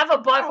 But we have a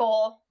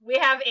butthole. We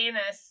have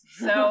anus.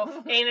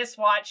 So, Anus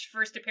Watch,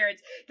 first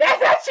appearance.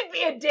 That should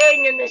be a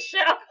ding in this show.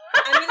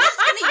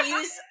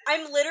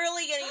 I'm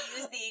literally gonna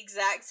use the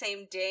exact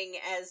same ding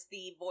as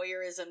the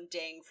voyeurism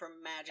ding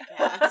from Magic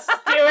House.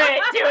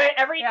 Do it.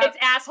 It's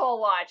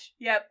asshole watch.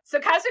 Yep. So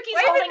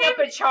Kazuki's holding up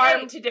a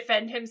charm to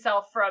defend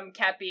himself from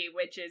Kepi,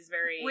 which is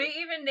very...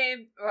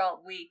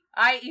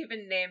 I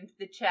even named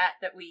the chat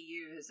that we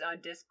use on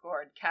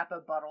Discord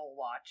Kappa Buttle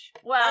Watch.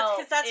 Well,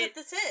 that's what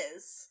this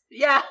is.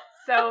 Yeah.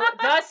 So,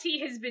 thus he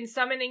has been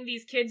summoning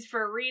these kids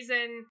for a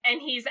reason,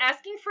 and he's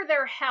asking for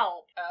their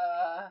help.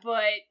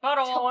 But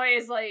Toy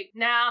is like,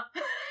 nah,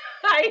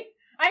 I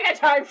got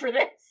time for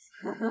this.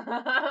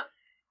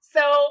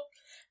 So...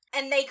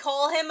 And they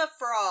call him a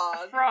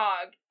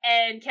frog.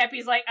 And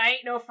Kepi's like, I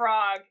ain't no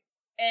frog.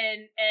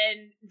 And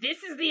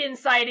this is the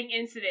inciting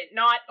incident,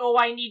 not, oh,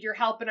 I need your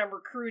help and I'm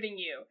recruiting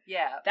you.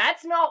 Yeah.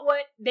 That's not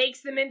what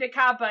makes them into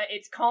Kappa.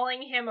 It's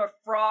calling him a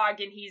frog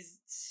and he's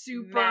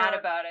super... mad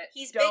about it.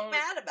 He's big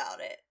mad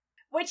about it.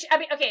 Which,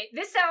 okay, okay.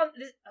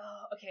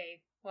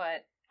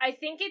 What? I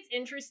think it's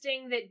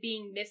interesting that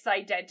being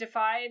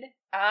misidentified...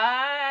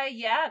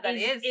 yeah, that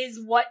is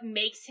what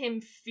makes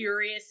him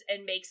furious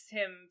and makes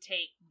him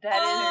take...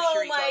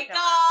 Oh my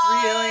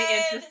god! Really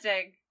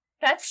interesting.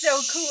 That's so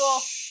cool.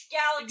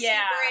 Galaxy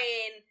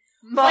brain.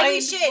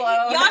 Mind shit.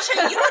 blown.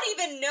 Yasha, you don't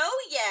even know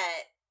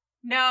yet.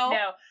 No.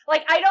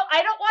 Like, I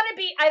don't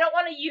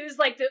want to use,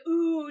 like, the,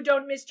 ooh,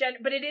 don't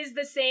misgender, but it is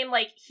the same,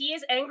 like, he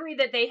is angry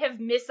that they have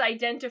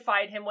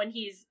misidentified him when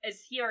he's,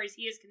 as he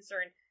is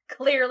concerned,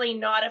 clearly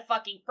not a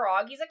fucking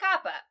frog. He's a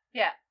Kappa.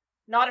 Yeah.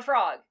 Not a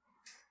frog.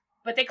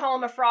 But they call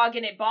him a frog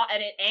and it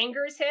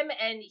angers him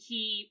and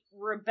he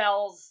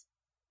rebels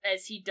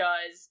as he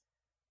does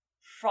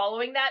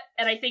following that.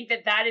 And I think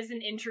that is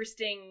an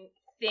interesting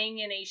thing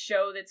in a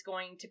show that's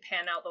going to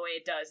pan out the way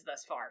it does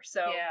thus far.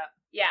 So,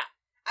 yeah.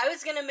 I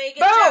was gonna make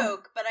a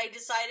joke, but I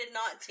decided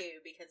not to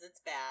because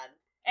it's bad.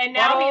 And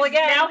now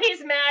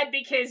he's mad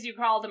because you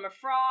called him a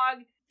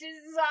frog.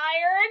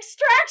 Desire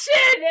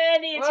extraction!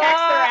 And he attacks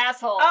their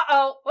asshole.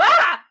 Uh-oh.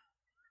 Ah!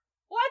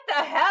 What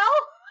the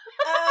hell?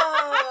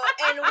 Oh,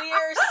 and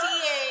we're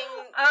seeing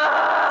the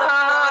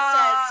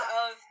process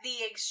of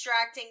the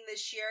extracting the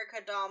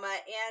Shirokadama,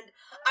 and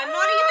I'm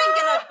not even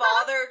gonna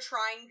bother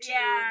trying to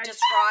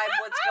describe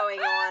what's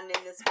going on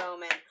in this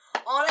moment.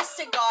 Honest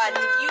to God,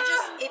 if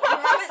you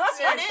haven't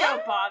seen it,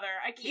 don't bother.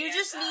 I can't. You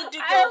just need to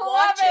go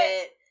watch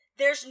it.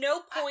 There's no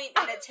point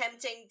in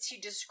attempting to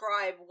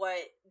describe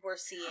what we're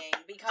seeing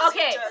because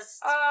it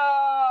just...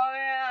 Oh,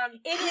 man.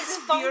 It is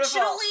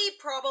functionally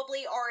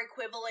probably our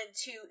equivalent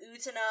to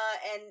Utena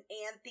and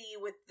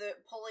Anthe with the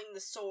pulling the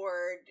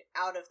sword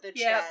out of the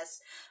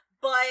chest.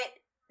 But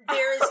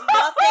there is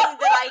nothing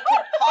that I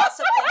could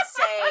possibly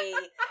say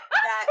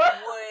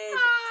that would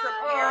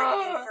prepare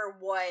you for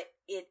what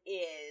it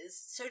is.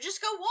 So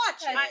just go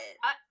watch it.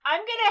 I'm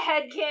gonna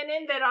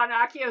headcanon that on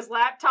Akio's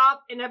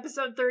laptop in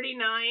episode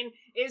 39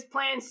 is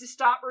plans to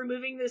stop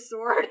removing the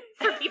sword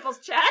from people's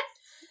chests.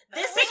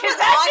 This is what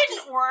that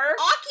didn't work.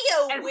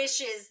 Akio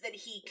wishes that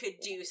he could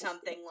do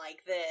something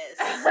like this.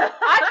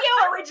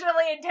 Akio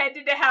originally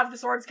intended to have the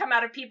swords come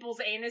out of people's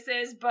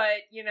anuses,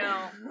 but, he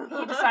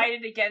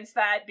decided against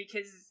that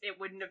because it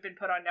wouldn't have been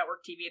put on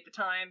network TV at the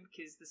time,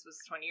 because this was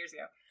 20 years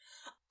ago.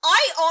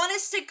 I,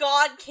 honest to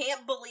God,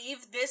 can't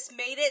believe this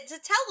made it to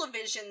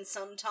television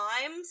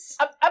sometimes.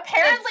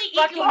 Apparently,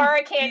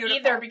 Ikuhara can't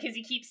either, because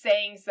he keeps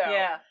saying so.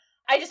 Yeah.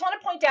 I just want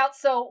to point out,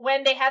 so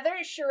when they had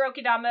their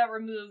Shirokadama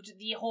removed,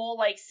 the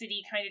whole,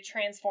 city kind of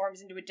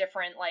transforms into a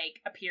different,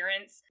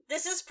 appearance.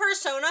 This is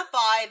Persona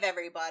 5,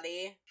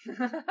 everybody.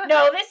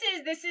 No, this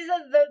is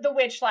the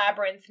witch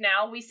labyrinth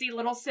now. We see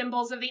little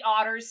symbols of the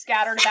otters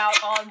scattered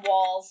about on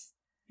walls.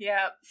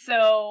 Yeah.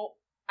 So...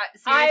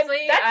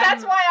 seriously?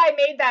 That's why I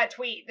made that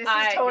tweet. This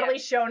is totally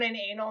shonen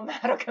anal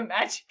Madoka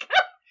Magica.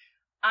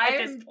 At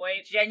this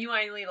point,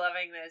 genuinely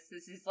loving this.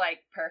 This is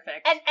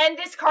perfect. And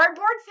this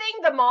cardboard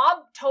thing, the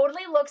mob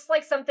totally looks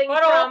like something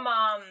from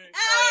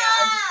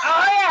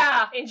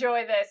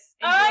Enjoy this.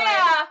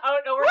 Oh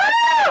no, we're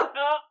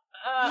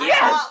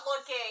yes. Not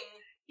looking.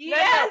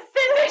 Yes,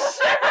 and the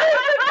shiver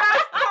is the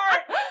best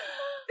part.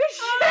 The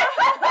shiver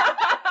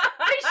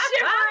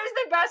is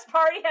the best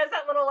part. He has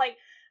that little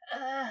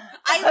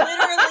I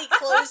literally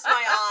closed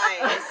my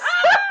eyes.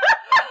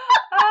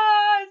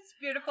 Oh, it's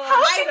beautiful. I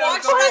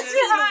watched that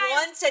scene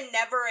once and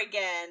never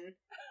again.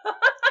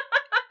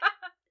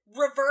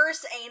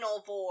 Reverse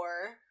anal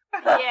vor.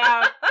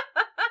 Yeah.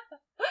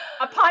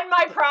 Upon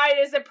my pride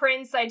as a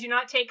prince, I do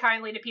not take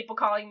kindly to people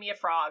calling me a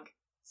frog.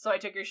 So I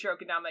took your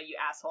Shirokadama, you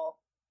asshole.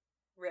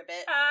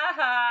 Ribbit.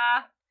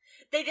 Aha.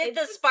 They did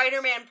the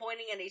Spider-Man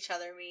pointing at each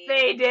other meme.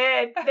 They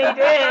did.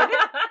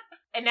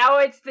 And now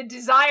it's the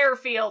Desire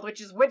Field,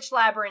 which is Witch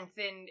Labyrinth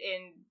in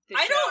the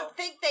show. I don't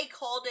think they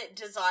called it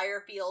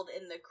Desire Field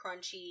in the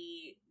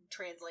Crunchy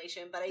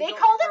translation, but they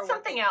called it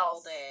something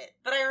else.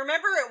 But I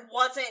remember it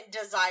wasn't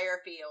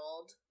Desire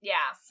Field.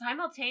 Yeah.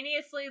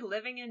 Simultaneously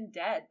living and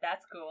dead.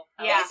 That's cool.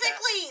 Yeah.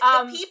 Basically,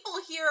 the people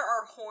here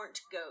are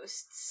haunt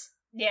ghosts.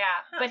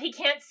 Yeah, but they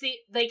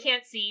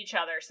can't see each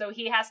other, so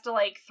he has to,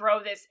 like,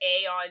 throw this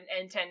A on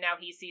N10 now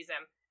he sees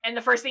him. And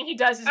the first thing he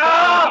does is go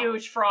a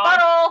huge frog.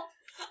 Puddle!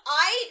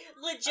 I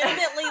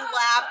legitimately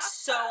laughed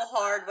so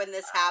hard when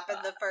this happened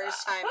the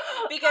first time,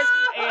 because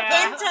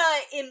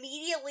Enta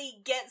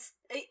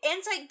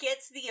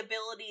gets the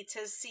ability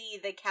to see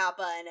the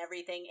Kappa and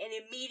everything, and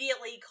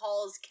immediately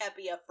calls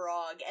Kepi a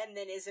frog, and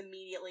then is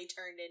immediately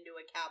turned into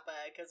a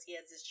Kappa because he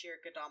has his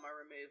Shirokudama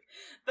removed.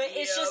 But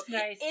it's just,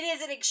 nice. It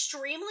is an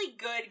extremely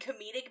good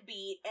comedic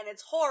beat, and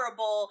it's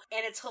horrible,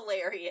 and it's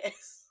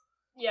hilarious.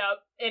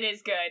 Yep, it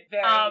is good.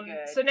 Very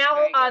good. So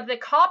now the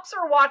cops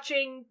are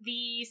watching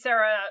the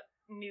Sarah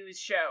news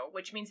show,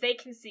 which means they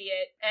can see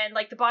it. And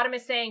like the bottom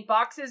is saying,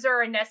 boxes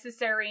are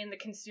necessary in the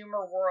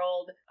consumer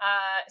world.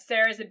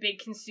 Sarah's a big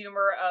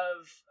consumer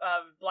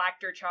of Black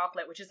Dirt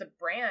chocolate, which is a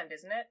brand,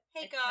 isn't it?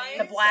 Hey guys.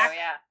 The black.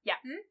 Oh, yeah.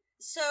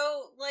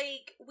 So,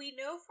 like, we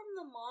know from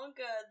the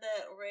manga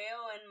that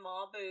Reo and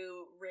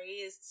Mabu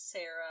raised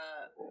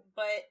Sarah,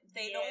 but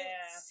they don't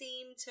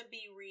seem to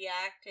be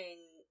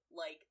reacting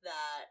like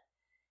that.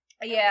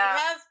 And we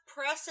have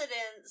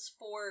precedents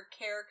for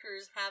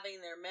characters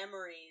having their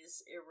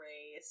memories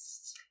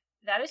erased.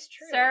 That is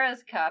true.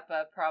 Sarah's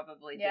Kappa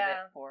probably did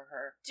it for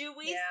her. Do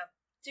we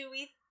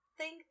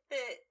think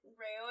that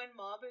Reo and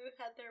Mabu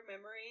had their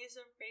memories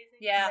of raising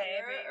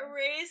Sarah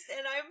erased?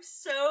 And I'm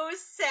so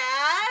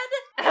sad.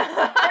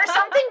 There's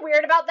something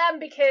weird about them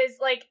because,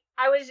 like,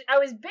 I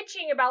was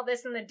bitching about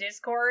this in the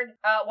Discord.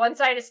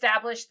 Once I'd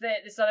established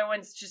that this other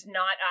one's just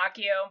not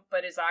Akio,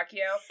 but is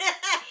Akio.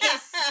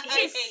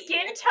 His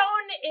skin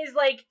tone is,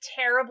 like,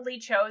 terribly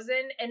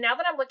chosen, and now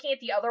that I'm looking at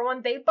the other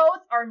one, they both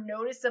are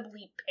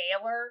noticeably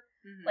paler.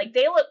 Mm-hmm. Like,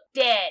 they look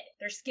dead.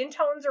 Their skin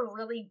tones are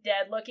really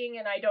dead looking,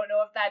 and I don't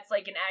know if that's,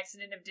 like, an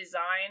accident of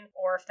design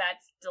or if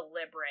that's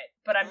deliberate.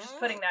 But I'm just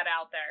putting that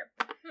out there.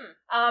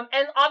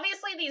 And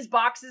obviously these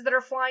boxes that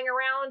are flying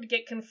around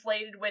get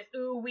conflated with,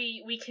 ooh,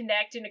 we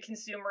connect in a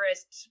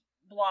consumerist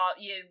blah,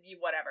 you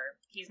whatever.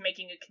 He's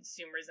making a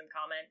consumerism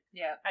comment.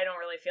 Yeah. I don't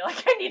really feel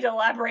like I need to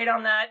elaborate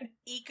on that.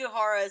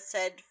 Ikuhara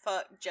said,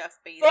 fuck Jeff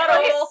Bezos. Look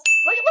at him,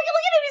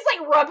 he's,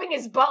 like, rubbing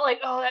his butt like,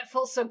 oh, that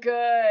feels so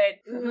good.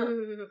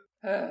 Ooh.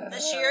 The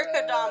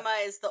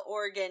Shirokudama is the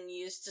organ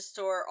used to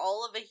store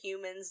all of a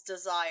human's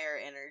desire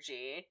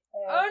energy.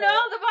 Oh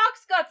no, the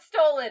box got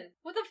stolen!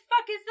 What the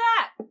fuck is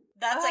that?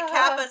 That's a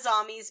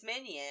Kappa-Zami's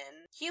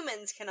minion.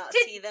 Humans cannot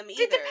see them either.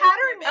 Did the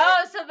pattern...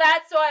 Oh, so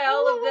that's why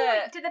all of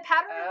the... Did the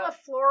pattern on the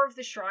floor of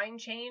the shrine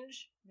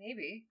change?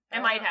 Maybe.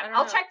 It might have.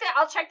 I'll check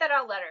that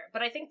out later.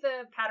 But I think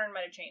the pattern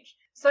might have changed.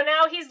 So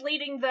now he's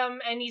leading them,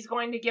 and he's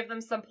going to give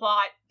them some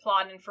plot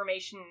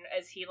information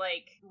as he,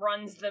 like,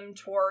 runs them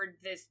toward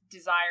this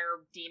desire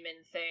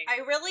demon thing. I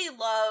really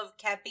love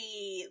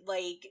Kepi,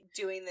 like,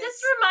 doing this.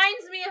 This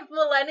reminds me of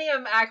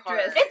Millennium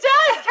Actress. It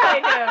does,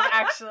 kind of,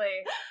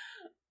 actually.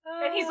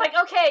 And he's like,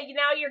 okay,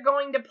 now you're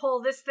going to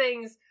pull this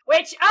thing's...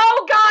 Which,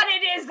 oh god,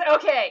 it is...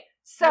 Okay,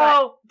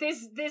 so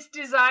this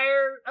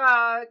desire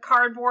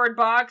cardboard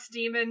box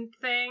demon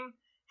thing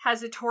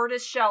has a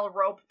tortoiseshell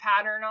rope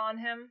pattern on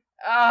him.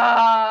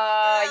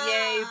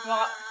 Yay,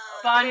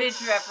 bondage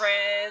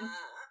reference.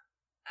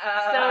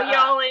 So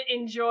y'all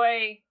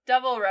enjoy...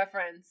 Double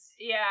reference.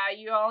 Yeah,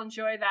 you all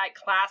enjoy that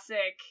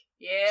classic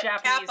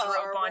Japanese Kappa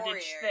rope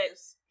bondage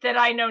that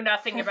I know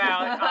nothing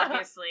about,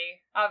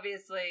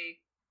 Obviously.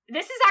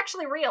 This is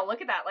actually real.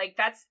 Look at that. Like,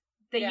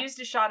 they used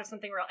a shot of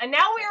something real. And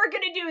now we are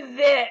gonna do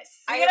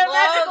this! We get a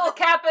magical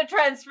Kappa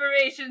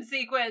transformation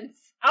sequence.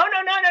 Oh,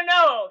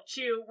 no.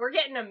 Chew, we're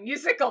getting a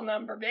musical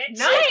number, bitch.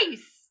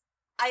 Nice!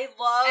 I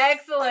love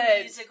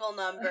the musical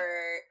number.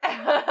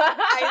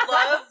 I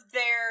love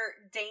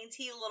their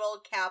dainty little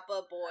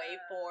Kappa boy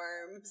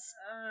forms.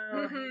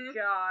 Oh my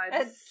god.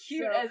 As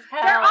cute as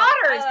hell. They're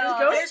otters! Those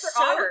ghosts are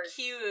so otters.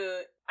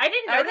 Cute. I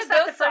didn't notice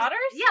that the first...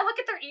 Otters? Yeah, look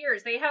at their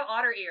ears. They have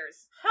otter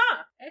ears.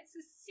 Huh. It's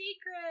a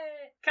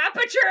secret.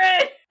 Capture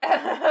it!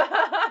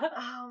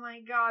 Oh my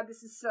god,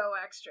 this is so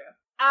extra.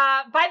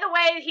 By the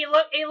way,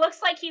 it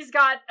looks like he's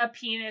got a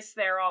penis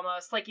there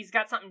almost. Like he's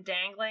got something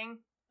dangling.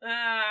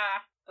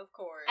 Of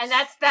course. And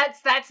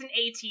that's an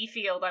AT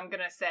field, I'm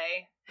gonna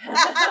say.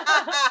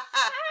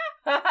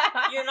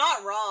 You're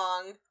not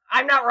wrong.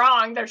 I'm not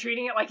wrong. They're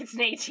treating it like it's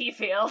an AT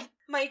field.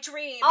 My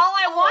dream. All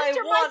I want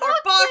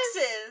are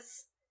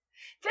boxes.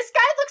 This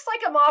guy looks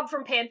like a mob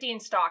from Panty and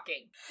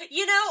Stocking.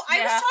 You know, I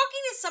was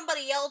talking to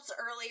somebody else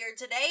earlier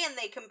today, and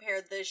they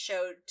compared this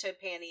show to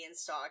Panty and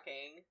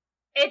Stocking.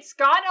 It's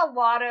got a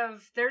lot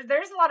of...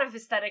 There's a lot of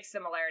aesthetic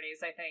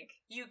similarities, I think.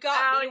 You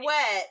got me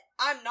wet.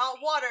 I'm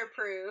not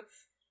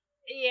waterproof.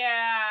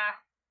 Yeah.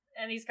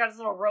 And he's got his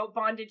little rope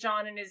bondage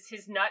on and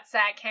his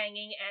nutsack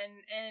hanging,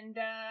 and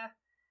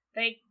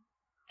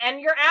And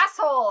your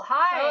asshole.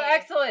 Hi. Oh,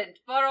 excellent.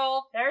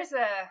 Butthole. There's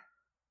a...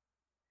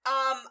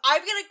 I'm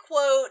gonna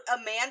quote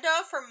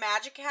Amanda from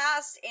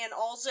Magicast and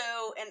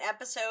also an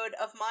episode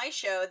of my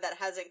show that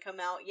hasn't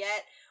come out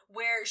yet,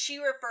 where she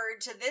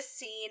referred to this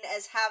scene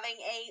as having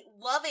a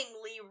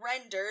lovingly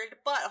rendered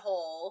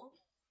butthole.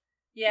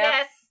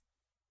 Yes.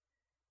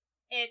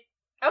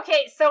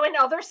 Okay, so in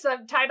other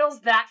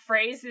subtitles, that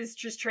phrase is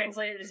just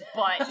translated as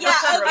butt. Yeah,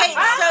 okay,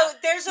 so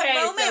there's a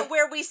moment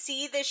where we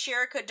see the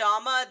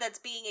Shirikodama that's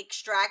being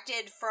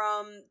extracted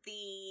from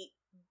the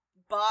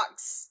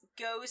box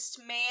ghost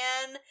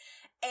man,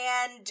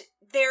 and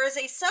there is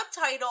a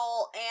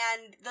subtitle,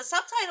 and the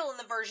subtitle in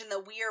the version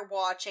that we are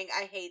watching,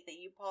 I hate that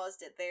you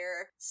paused it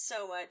there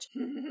so much.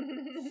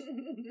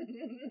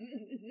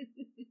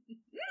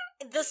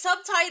 The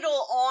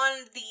subtitle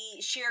on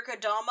the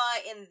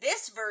Shirikodama in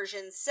this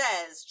version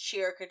says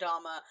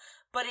Shirikodama,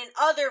 but in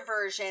other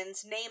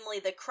versions, namely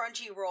the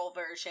Crunchyroll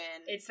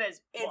version, it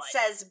says butt. It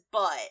says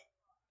butt.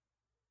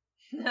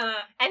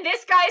 And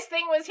this guy's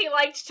thing was he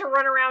liked to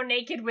run around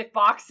naked with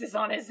boxes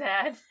on his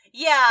head.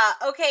 Yeah,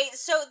 okay,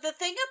 so the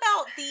thing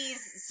about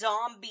these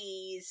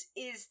zombies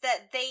is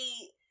that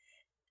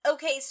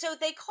okay, so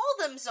they call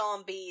them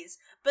zombies,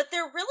 but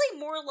they're really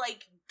more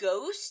like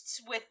ghosts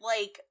with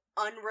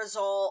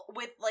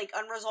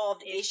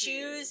unresolved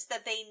issues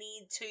that they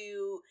need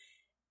to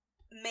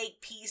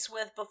make peace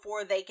with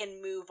before they can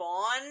move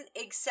on,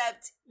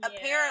 except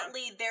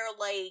apparently they're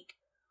like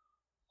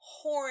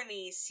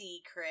horny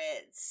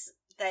secrets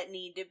that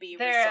need to be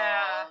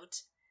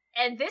resolved.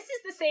 And this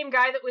is the same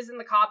guy that was in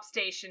the cop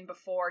station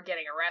before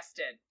getting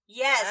arrested.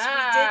 Yes,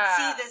 we did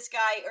see this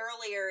guy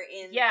earlier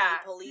in the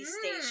police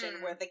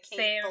station where the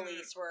Kink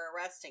police were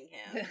arresting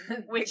him.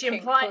 Which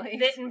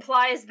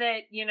implies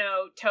that, you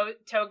know,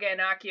 Toga and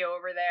Akio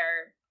over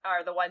there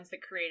are the ones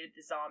that created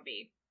the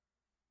zombie.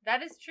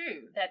 That is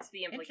true. That's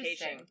the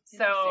implication. Interesting.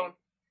 So,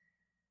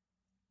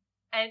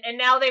 and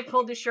now they've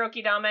pulled the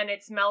Shirokidama and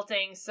it's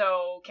melting,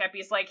 so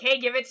Kepi's like, hey,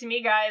 give it to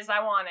me, guys,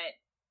 I want it.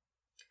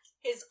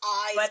 His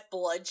eyes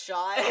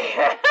bloodshot.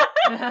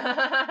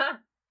 and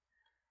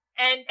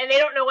they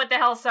don't know what the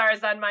hell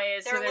Sarazanmai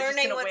is, they're so they're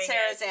learning just what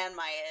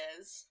Sarazanmai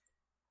is.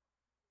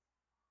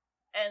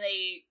 And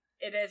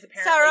it is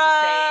apparently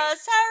Sarah!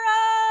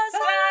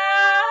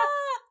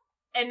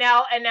 And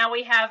now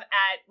we have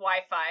at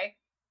Wi-Fi,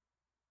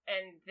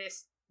 and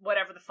this,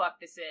 whatever the fuck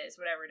this is,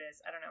 whatever it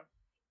is, I don't know.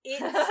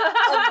 It's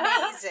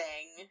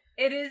amazing.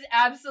 It is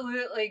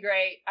absolutely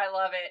great. I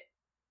love it.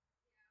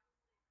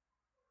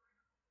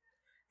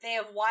 They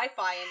have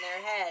Wi-Fi in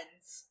their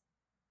heads.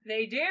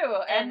 They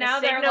do, and the now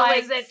they're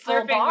like is at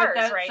surfing bars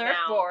with right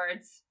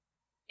surfboards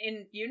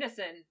in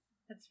unison.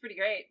 That's pretty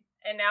great.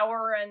 And now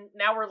we're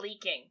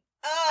leaking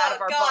out of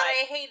our God, butt.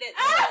 I hate it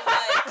so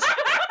much.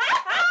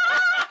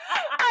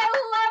 I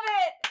love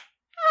it.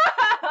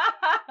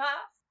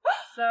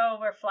 So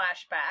we're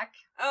flashback.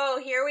 Oh,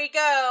 here we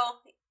go.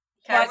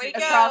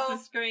 Across the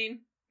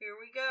screen. Here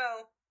we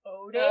go.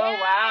 Oh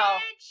wow.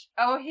 Bitch.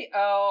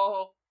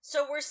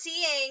 So we're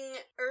seeing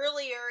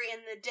earlier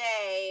in the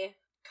day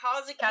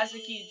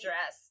Kazuki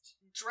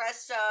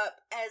dressed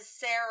up as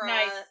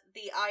Sarah,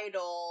 the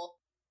idol.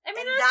 I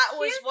mean, and that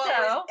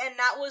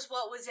was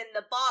what was in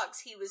the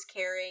box he was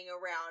carrying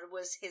around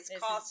was his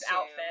costume, his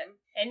outfit,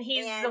 and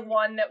he's the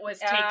one that was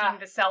taking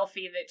the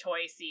selfie that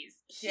Toei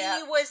sees. He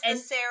was the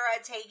Sarah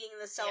taking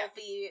the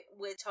selfie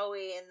with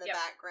Toei in the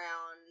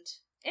background.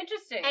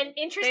 Interesting. And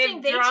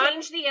interesting, they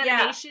changed the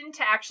animation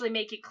to actually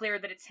make it clear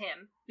that it's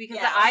him. Because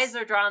the eyes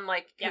are drawn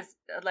like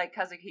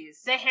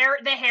Kazuki's. The hair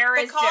is different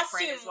as well. The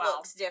costume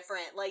looks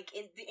different. Like,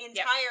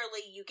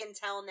 entirely you can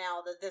tell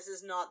now that this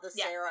is not the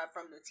Sarah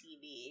from the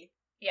TV.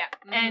 Yeah,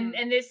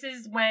 and this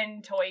is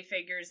when Toei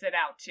figures it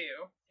out,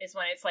 too. Is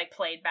when it's, like,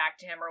 played back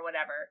to him or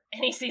whatever.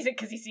 And he sees it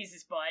because he sees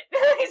his butt.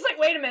 He's like,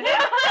 wait a minute.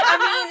 I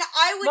mean,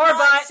 I would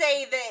not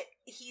say that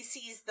he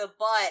sees the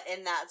butt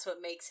and that's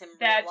what makes him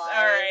realize. That's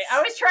alright.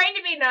 I was trying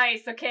to be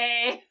nice,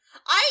 okay?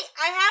 I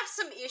have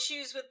some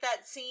issues with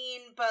that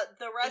scene, but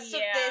the rest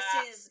of this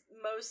is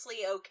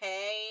mostly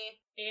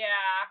okay.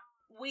 Yeah.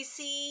 We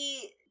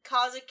see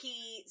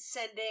Kazuki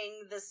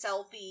sending the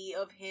selfie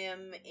of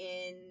him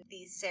in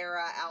the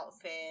Sarah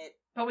outfit.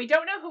 But we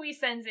don't know who he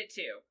sends it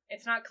to.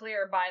 It's not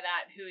clear by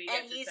that who he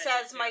And he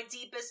says, my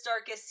deepest,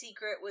 darkest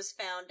secret was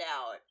found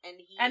out.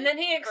 And then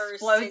he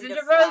explodes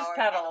into rose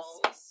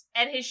petals.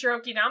 And his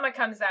Shirokidama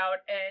comes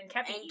out, and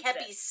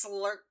Kepi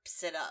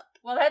slurps it up.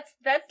 Well,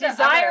 that's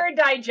Desire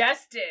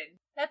digested.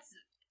 That's...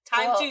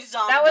 Time to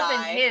zombie. That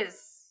wasn't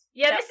his...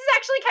 Yeah, this is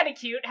actually kind of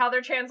cute how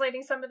they're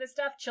translating some of this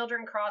stuff.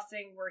 Children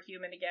crossing, we're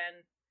human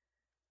again.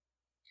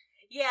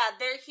 Yeah,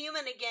 they're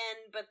human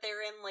again, but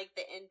they're in, like,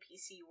 the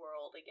NPC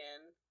world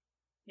again.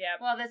 Yeah.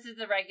 Well, this is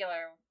the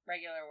regular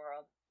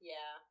world.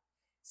 Yeah.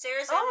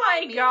 Sarah's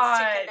means to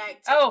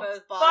connect to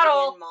both body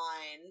and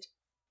mind.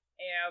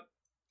 Yep.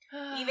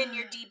 Even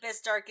your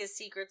deepest, darkest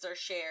secrets are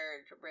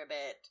shared,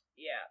 Ribbit.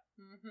 Yeah.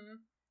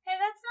 Mm-hmm. Hey,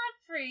 that's not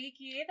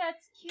freaky.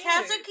 That's cute.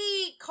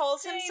 Kazuki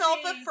calls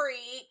himself a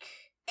freak.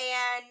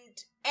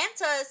 And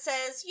Enta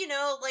says, you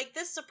know, like,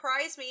 this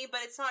surprised me,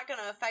 but it's not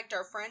gonna affect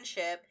our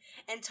friendship.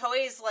 And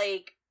Toei's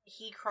like,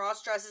 he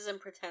cross-dresses and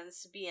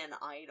pretends to be an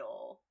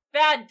idol.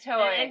 Bad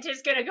Toei. And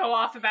Enta's gonna go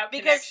off about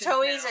because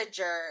Toei's now. A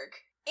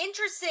jerk.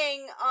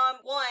 Interesting,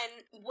 one,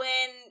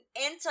 when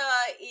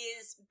Enta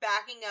is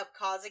backing up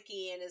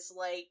Kazuki and is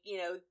like, you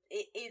know,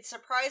 it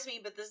surprised me,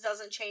 but this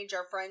doesn't change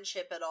our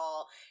friendship at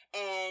all.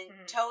 And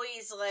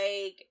Toei's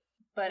like,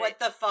 what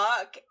the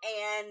fuck?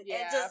 And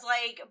Enta's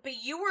like,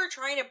 but you were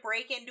trying to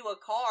break into a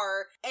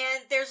car.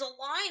 And there's a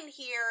line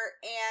here,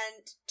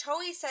 and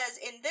Toei says,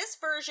 in this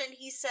version,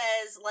 he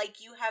says,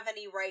 like, you have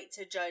any right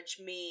to judge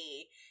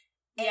me.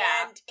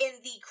 Yeah. And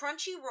in the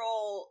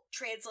Crunchyroll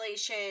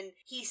translation,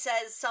 he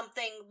says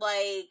something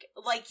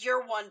like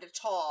you're one to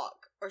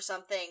talk, or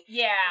something.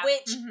 Yeah.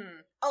 Which,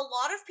 a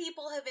lot of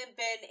people have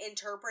been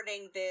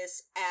interpreting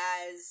this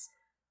as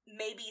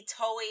maybe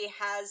Toei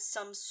has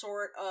some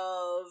sort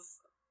of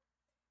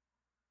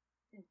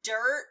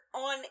dirt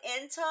on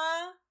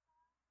Enta.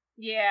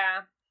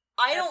 Yeah.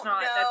 I don't know.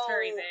 That's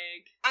very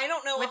vague. I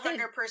don't know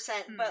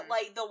 100%, but,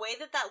 like, the way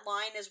that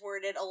line is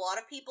worded, a lot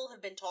of people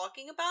have been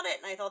talking about it,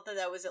 and I thought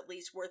that was at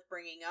least worth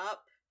bringing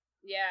up.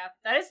 Yeah,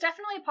 that is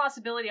definitely a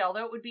possibility,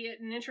 although it would be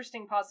an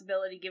interesting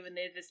possibility given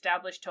they've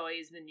established Toei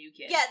as the new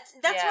kid. Yeah,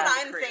 that's what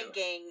I'm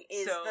thinking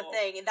is the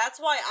thing. And that's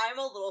why I'm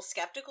a little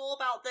skeptical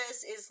about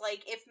this, is,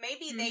 like, if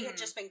maybe they had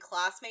just been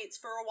classmates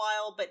for a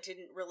while but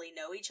didn't really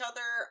know each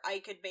other, I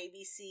could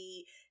maybe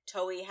see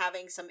Toei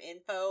having some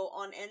info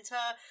on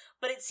Enta,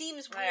 but it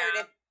seems weird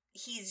if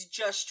he's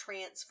just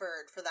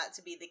transferred for that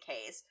to be the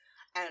case.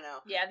 I don't know.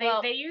 Yeah,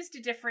 they used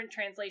a different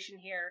translation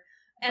here.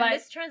 And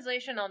this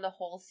translation on the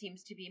whole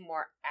seems to be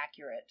more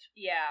accurate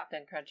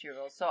than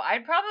Crunchyroll. So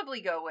I'd probably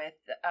go with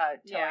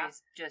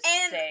Toei's just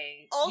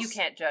saying, you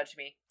can't judge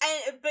me.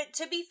 But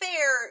to be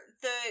fair,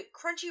 the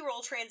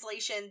Crunchyroll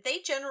translation, they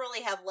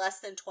generally have less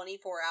than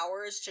 24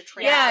 hours to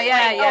translate.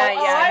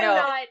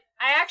 I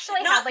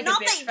actually had like a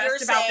bitch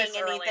fest about this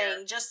earlier.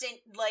 Anything, just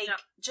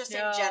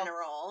in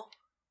general.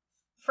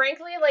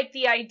 Frankly, like,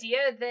 the idea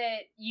that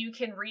you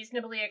can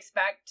reasonably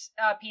expect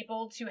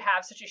people to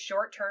have such a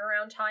short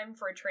turnaround time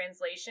for a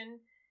translation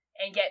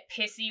and get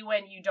pissy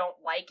when you don't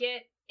like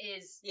it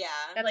is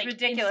that's like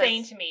ridiculous.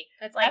 Insane to me.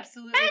 That's like,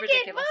 absolutely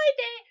ridiculous. In my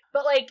day,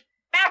 but like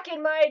back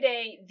in my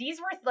day,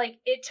 these were like,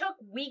 it took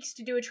weeks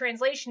to do a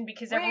translation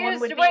because everyone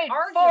would be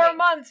arguing. 4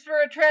 months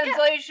for a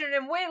translation,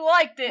 and we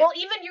liked it. Well,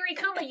 even Yuri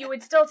Kuma, you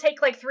would still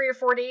take like 3 or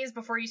 4 days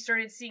before you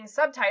started seeing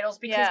subtitles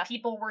because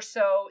people were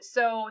so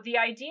the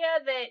idea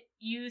that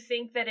you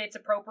think that it's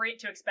appropriate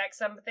to expect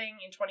something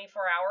in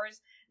 24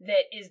 hours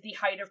that is the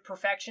height of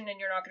perfection and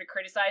you're not going to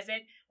criticize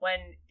it when,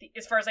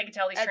 as far as I can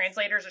tell, these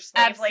translators are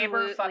slave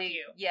labor, fuck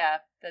you. Yeah,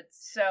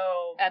 that's so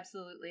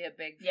absolutely a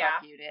big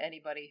fuck you to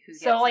anybody who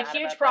gets like,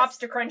 huge props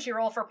to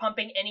Crunchyroll for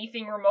pumping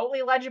anything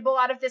remotely legible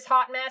out of this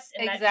hot mess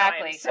in that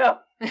time. So.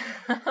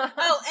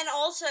 Oh, and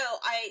also,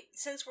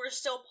 since we're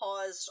still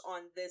paused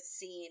on this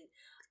scene,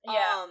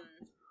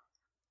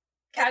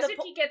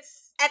 Kazuki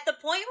gets... At the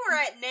point we're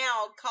at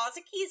now,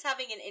 Kazuki's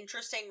having an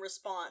interesting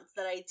response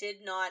that I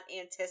did not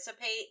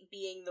anticipate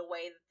being the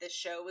way that this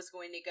show was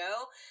going to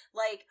go.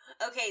 Like,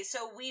 okay,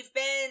 so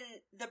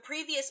the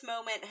previous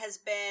moment has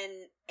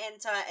been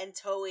Enta and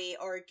Toei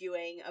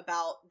arguing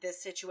about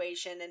this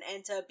situation, and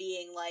Enta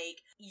being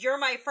like, you're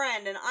my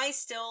friend, and I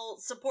still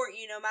support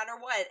you no matter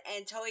what,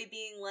 and Toei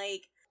being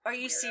like, are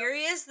you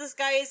serious? This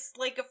guy's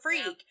like a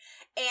freak.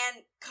 Yeah.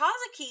 And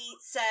Kazuki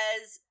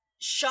says,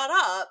 shut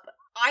up.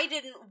 I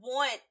didn't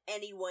want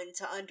anyone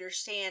to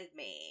understand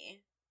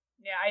me.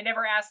 Yeah, I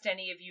never asked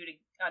any of you to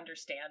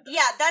understand this.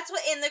 Yeah, that's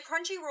what in the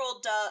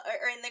Crunchyroll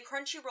in the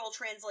Crunchyroll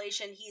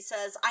translation he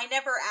says, I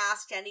never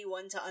asked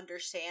anyone to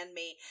understand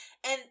me.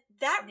 And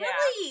that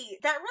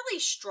really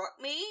struck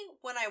me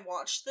when I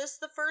watched this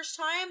the first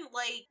time.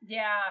 Like,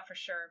 yeah, for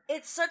sure.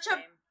 It's such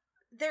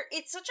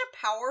it's such a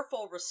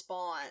powerful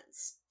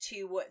response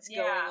to what's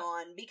going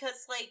on,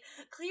 because, like,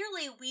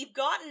 clearly we've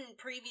gotten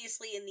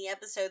previously in the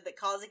episode that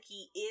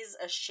Kazuki is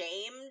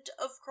ashamed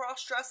of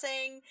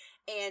cross-dressing,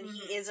 and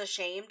he is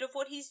ashamed of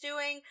what he's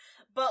doing,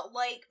 but,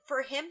 like,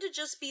 for him to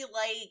just be,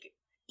 like,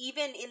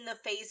 even in the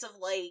face of,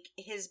 like,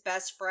 his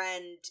best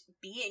friend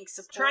being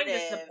supportive, trying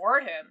to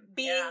support him,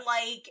 being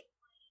like,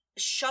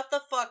 shut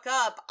the fuck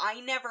up, I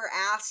never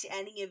asked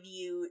any of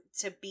you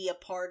to be a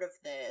part of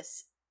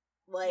this.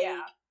 Like,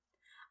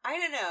 I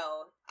don't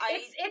know.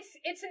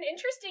 It's an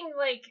interesting,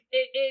 like,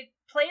 it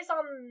plays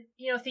on,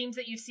 you know, themes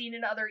that you've seen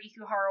in other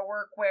Ikuhara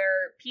work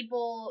where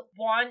people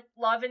want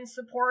love and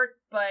support,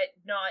 but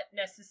not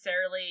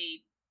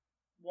necessarily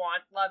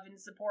want love and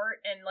support,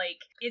 and,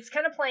 like, it's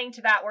kind of playing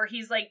to that where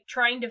he's, like,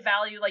 trying to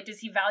value, like, does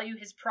he value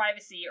his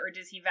privacy, or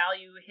does he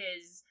value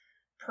his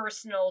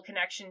personal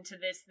connection to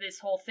this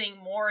whole thing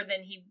more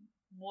than he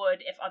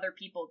would if other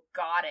people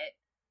got it?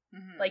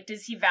 Mm-hmm. Like,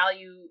 does he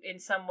value in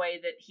some way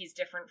that he's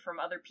different from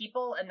other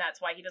people, and that's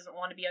why he doesn't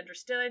want to be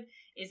understood?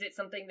 Is it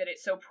something that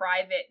it's so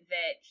private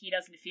that he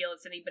doesn't feel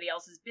it's anybody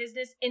else's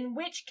business? In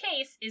which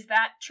case, is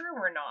that true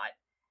or not?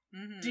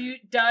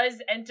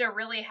 does Enta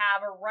really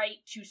have a right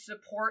to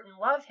support and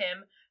love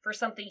him for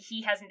something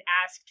he hasn't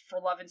asked for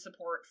love and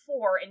support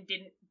for and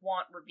didn't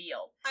want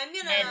revealed? I'm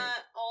gonna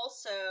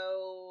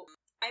also...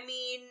 I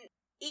mean,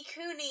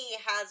 Ikuni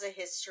has a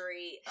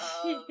history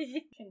of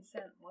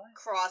consent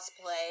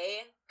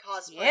cosplaying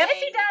yes,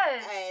 he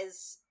does.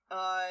 as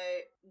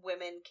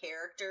women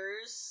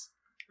characters.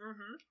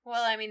 Mm-hmm.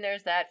 Well, I mean,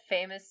 there's that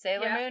famous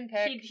Sailor Moon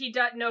pic. He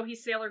does. No,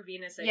 he's Sailor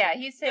Venus.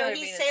 He's Sailor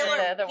Venus. He's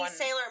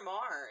Sailor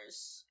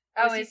Mars.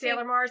 Oh, is he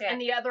Sailor Mars? Yeah.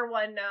 And the other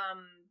one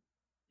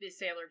is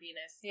Sailor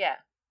Venus. Yeah.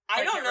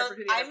 I don't know.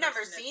 I've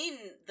never seen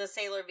the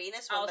Sailor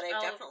Venus one, but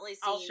I've definitely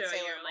seen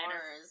Sailor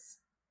Mars.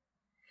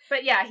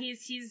 But yeah,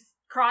 he's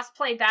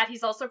crossplayed that.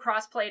 He's also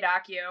crossplayed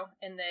Akio,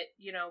 in that,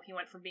 you know, he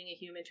went from being a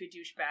human to a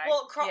douchebag.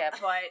 Well,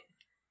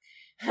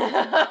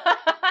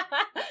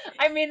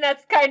 I mean,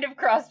 that's kind of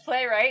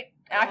crossplay, right?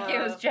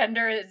 Akio's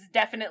gender is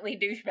definitely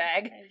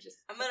douchebag.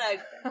 I'm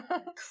gonna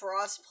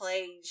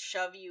crossplay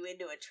shove you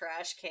into a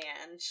trash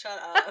can. Shut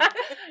up.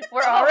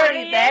 We're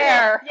already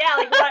there. Yeah,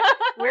 like what?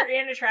 We're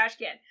in a trash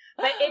can.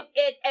 But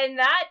it and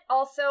that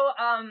also,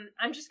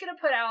 I'm just gonna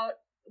put out,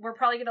 we're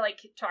probably gonna like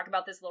talk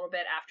about this a little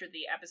bit after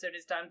the episode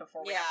is done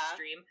before we have to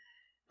stream.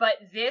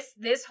 But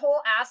this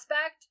whole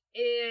aspect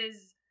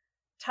is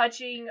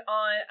touching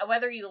on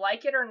whether you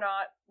like it or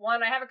not.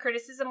 One, I have a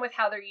criticism with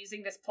how they're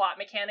using this plot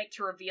mechanic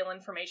to reveal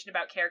information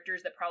about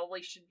characters that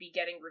probably should be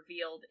getting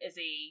revealed as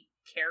a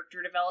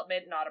character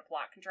development, not a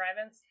plot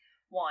contrivance.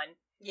 One.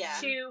 Yeah.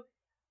 Two,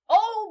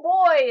 oh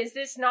boy, is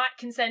this not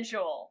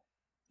consensual.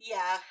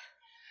 Yeah.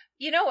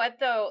 You know what,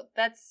 though?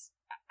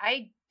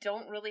 I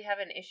don't really have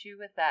an issue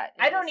with that.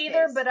 I don't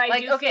either, but I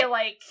do feel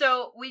like...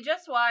 So, we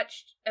just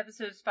watched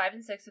episodes 5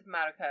 and 6 of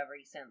Madoka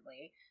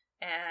recently,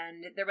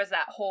 and there was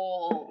that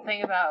whole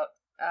thing about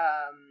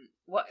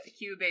what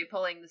Kyubey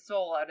pulling the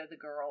soul out of the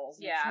girls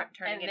and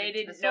turning it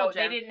into the soul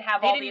gem. They didn't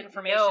have all the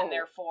information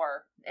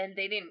therefore. And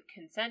they didn't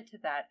consent to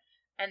that.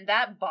 And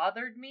that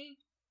bothered me.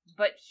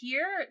 But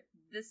here,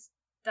 this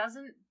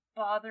doesn't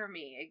bother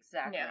me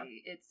exactly.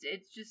 Yeah.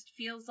 It just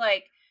feels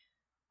like...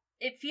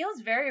 It feels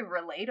very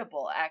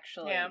relatable,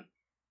 actually. Yeah.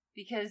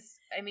 Because,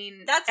 I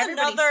mean, that's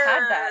everybody's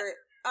had that.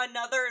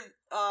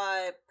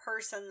 Another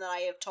person that I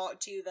have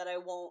talked to that I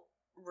won't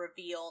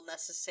reveal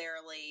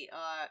necessarily.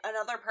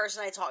 Another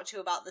person I talked to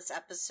about this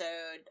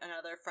episode,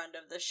 another friend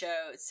of the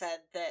show, said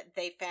that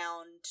they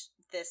found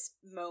this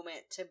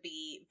moment to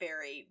be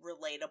very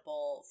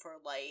relatable for,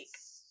 like,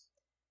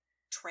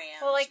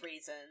 trans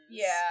reasons.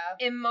 Yeah.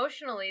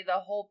 Emotionally,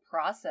 the whole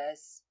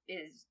process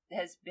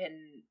has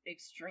been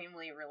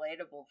extremely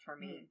relatable for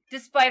me.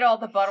 Despite all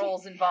the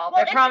buttholes involved.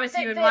 I promise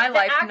you, in my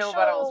life, no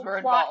buttholes were involved.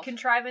 The plot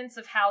contrivance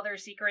of how their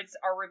secrets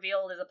are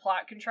revealed is a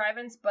plot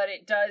contrivance, but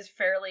it does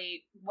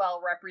fairly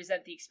well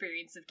represent the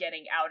experience of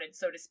getting outed,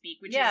 so to speak,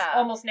 which is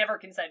almost never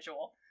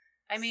consensual.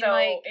 I mean,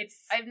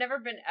 I've never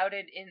been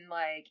outed in,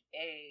 like,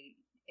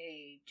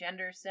 a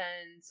gender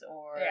sense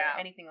or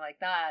anything like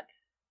that.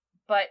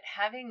 But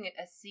having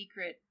a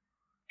secret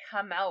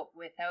come out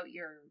without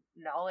your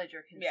knowledge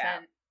or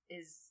consent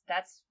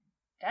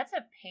that's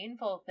a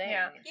painful thing.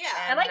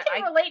 Yeah. And I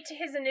can relate to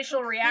his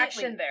initial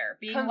reaction there,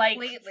 being like,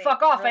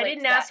 fuck off, I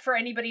didn't ask for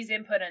anybody's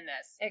input in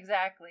this.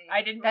 Exactly.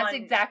 That's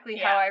exactly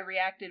how I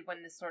reacted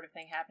when this sort of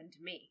thing happened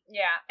to me.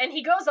 Yeah. And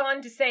he goes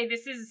on to say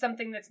this is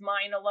something that's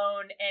mine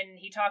alone, and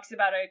he talks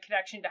about a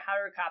connection to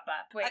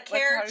Harukappa. A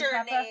character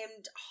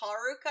named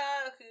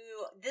Haruka,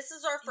 who, this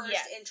is our first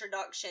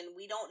introduction.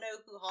 We don't know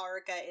who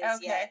Haruka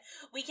is yet.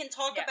 We can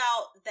talk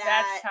about that.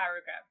 That's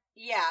Haruka.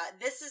 Yeah,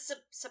 this is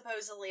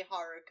supposedly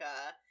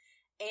Haruka.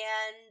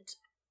 And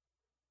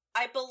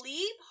I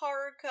believe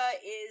Haruka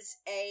is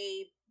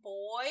a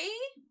boy.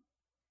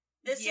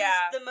 This is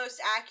the most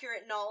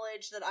accurate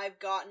knowledge that I've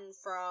gotten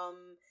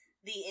from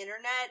the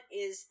internet,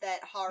 is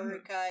that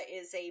Haruka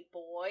is a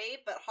boy.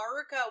 But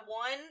Haruka,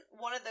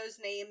 one of those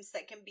names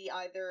that can be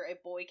either a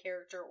boy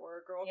character or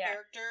a girl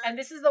character. And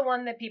this is the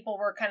one that people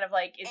were kind of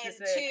like, is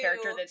this a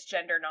character that's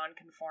gender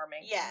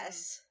non-conforming?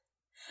 Yes.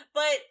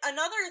 But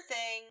another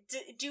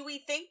thing, do we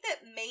think that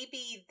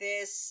maybe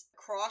this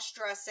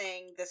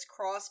cross-dressing, this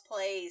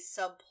cross-play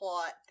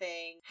subplot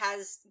thing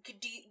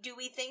do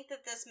we think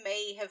that this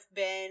may have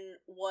been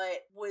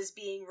what was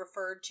being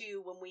referred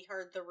to when we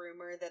heard the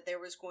rumor that there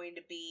was going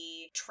to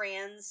be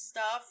trans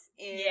stuff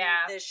in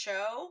this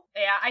show?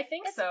 Yeah, I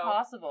think it's so. It's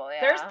possible,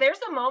 yeah. There's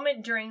a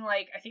moment during,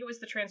 like, I think it was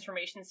the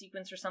transformation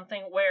sequence or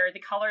something, where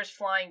the colors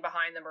flying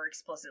behind them are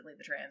explicitly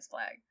the trans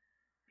flag.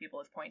 People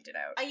have pointed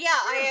out.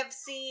 I have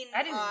seen...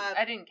 I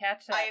didn't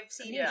catch that. I have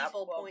seen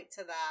people point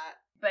to that.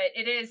 But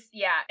it is,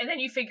 and then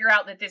you figure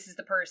out that this is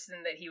the person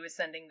that he was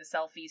sending the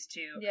selfies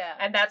to. Yeah.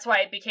 And that's why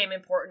it became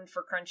important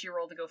for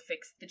Crunchyroll to go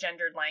fix the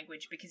gendered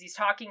language, because he's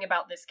talking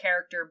about this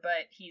character,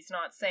 but he's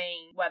not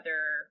saying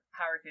whether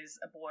Haruka's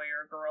a boy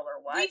or a girl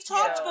or what. We've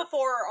talked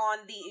before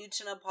on the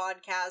Uchina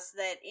podcast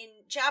that in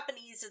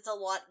Japanese it's a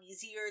lot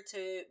easier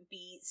to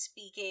be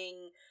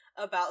speaking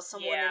about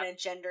someone in a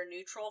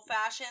gender-neutral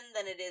fashion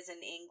than it is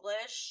in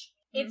English.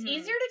 It's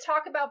easier to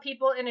talk about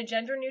people in a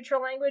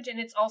gender-neutral language, and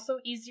it's also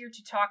easier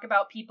to talk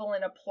about people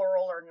in a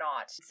plural or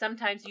not.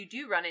 Sometimes you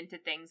do run into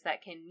things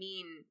that can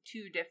mean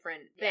 2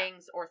 different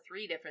things or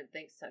 3 different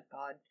things. Oh,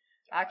 God.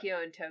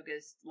 Akio and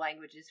Toga's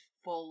language is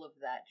full of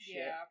that shit.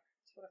 Yeah.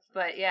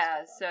 But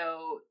yeah,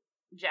 so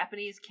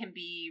Japanese can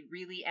be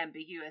really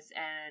ambiguous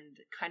and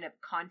kind of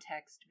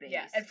context-based.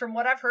 Yeah, and from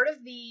what I've heard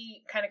of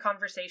the kind of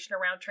conversation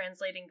around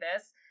translating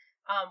this,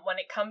 when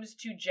it comes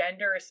to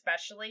gender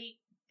especially,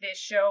 this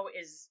show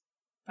is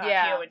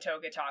Akio and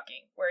Toga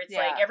talking, where it's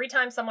like every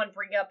time someone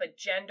bring up a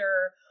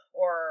gender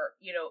or,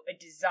 you know, a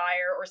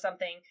desire or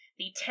something,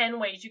 the 10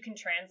 ways you can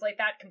translate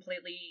that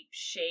completely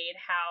shade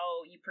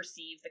how you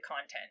perceive the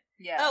content.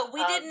 Yeah. Oh,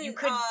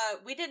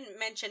 we didn't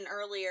mention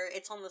earlier,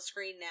 it's on the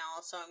screen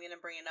now, so I'm going to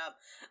bring it up.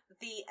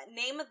 The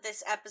name of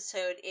this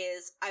episode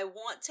is I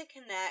Want to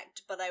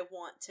Connect, but I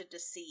Want to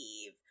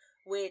Deceive,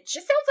 which...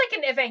 This sounds like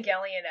an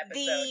Evangelion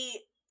episode. The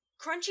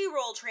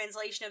Crunchyroll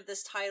translation of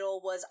this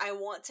title was I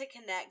Want to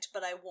Connect,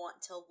 but I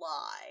Want to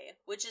Lie,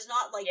 which is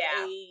not like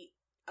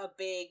a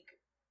big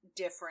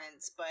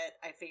difference, but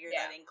I figured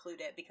I'd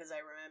include it because I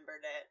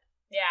remembered it.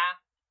 Yeah.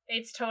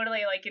 It's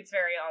totally, like, it's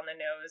very on the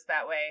nose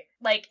that way.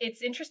 Like,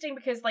 it's interesting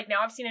because, like,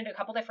 now I've seen it in a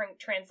couple different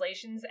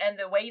translations, and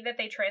the way that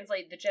they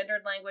translate the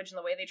gendered language and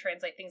the way they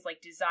translate things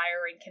like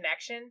desire and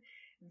connection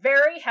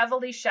very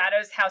heavily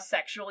shadows how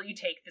sexual you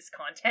take this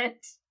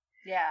content.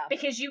 Yeah.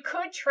 Because you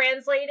could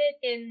translate it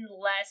in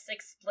less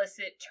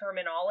explicit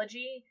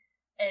terminology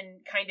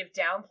and kind of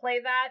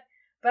downplay that.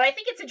 But I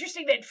think it's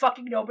interesting that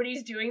fucking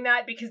nobody's doing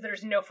that because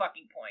there's no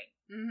fucking point.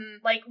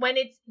 Mm-hmm. Like, when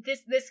it's...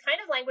 This kind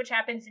of language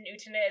happens in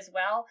Utena as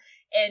well,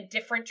 and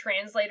different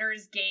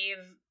translators gave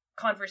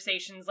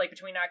conversations, like,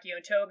 between Akio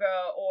and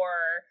Toga, or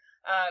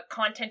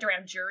content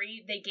around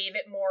Juri, they gave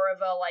it more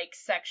of a, like,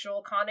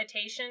 sexual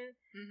connotation,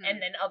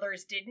 and then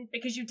others didn't,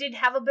 because you did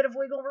have a bit of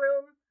wiggle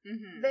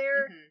room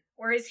there.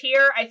 Whereas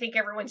here, I think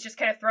everyone's just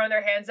kind of throwing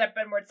their hands up,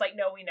 and where it's like,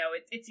 no, we know,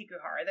 it's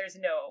Ikuhara. There's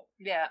no...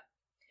 Yeah.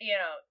 You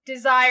know,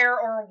 desire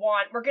or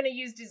want. We're gonna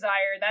use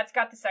desire. That's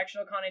got the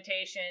sexual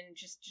connotation.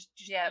 Just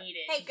eat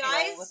it. Hey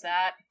guys, with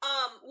that.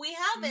 We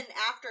have an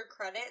after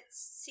credits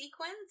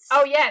sequence.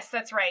 Oh yes,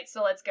 that's right.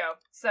 So let's go.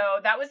 So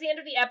that was the end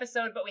of the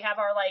episode, but we have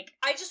our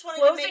I just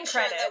wanted to make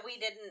sure that we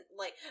didn't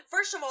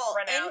First of all,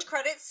 end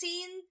credits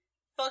scene,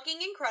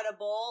 fucking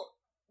incredible.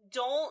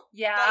 Don't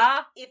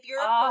if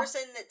you're a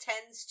person that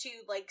tends to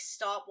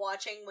stop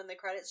watching when the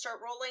credits start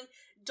rolling,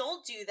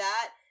 don't do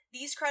that.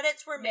 These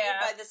credits were made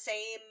by the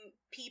same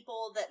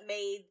people that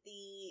made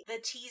the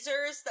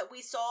teasers that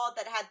we saw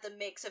that had the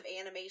mix of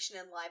animation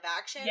and live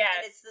action. Yes.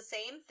 And it's the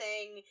same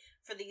thing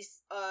for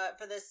these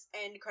for this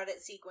end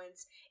credit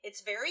sequence.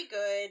 It's very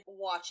good.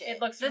 Watch it.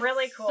 It looks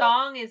really cool. The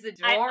song is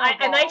adorable.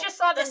 I just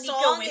saw the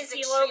Nika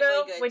Whiskey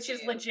logo, which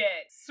is legit.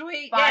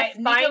 Sweet. By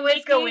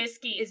Nika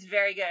Whiskey. Is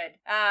very good.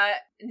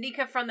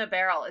 Nika from the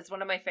Barrel is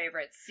one of my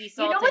favrits. Sea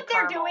salt. You know what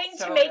they're doing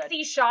to make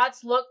these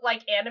shots look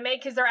like anime?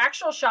 Because they're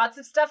actual shots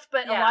of stuff,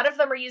 but a lot of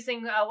them are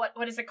using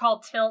what is it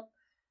called?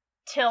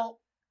 Tilt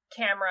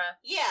camera.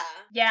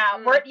 Yeah.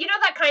 Where, you know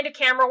that kind of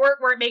camera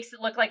work where it makes it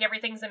look like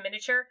everything's a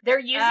miniature? They're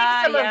using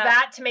some of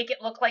that to make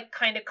it look like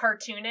kind of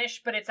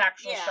cartoonish, but it's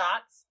actual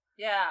shots.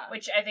 Yeah.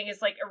 Which I think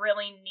is a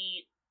really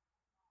neat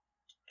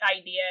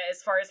idea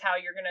as far as how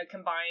you're going to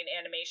combine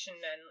animation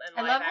and live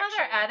action. I love how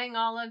they're adding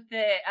all of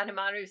the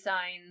Animaru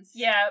signs.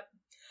 Yeah.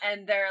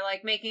 And they're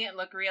making it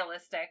look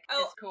realistic.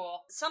 It's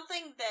cool.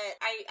 Something that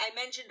I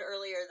mentioned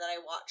earlier that I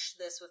watched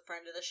this with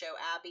friend of the show,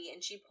 Abby,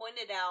 and she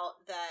pointed out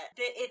that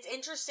it's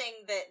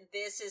interesting that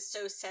this is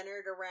so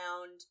centered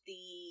around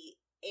the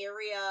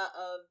area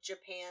of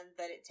Japan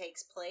that it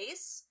takes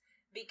place,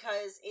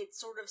 because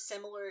it's sort of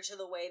similar to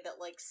the way that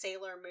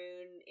Sailor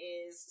Moon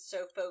is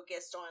so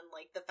focused on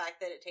the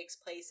fact that it takes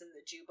place in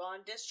the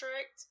Juban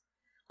district.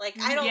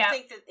 I don't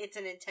think that it's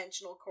an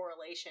intentional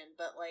correlation,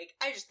 but,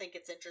 I just think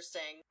it's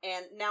interesting.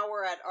 And now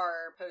we're at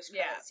our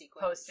post-credit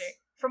sequence.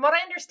 From what I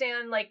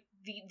understand,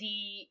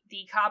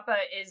 the Kappa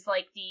is,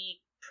 the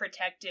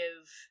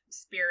protective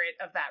spirit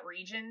of that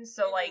region.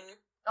 So,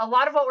 a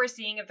lot of what we're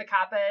seeing of the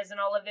Kappas and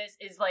all of this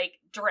is,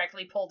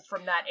 directly pulled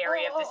from that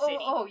area of the city.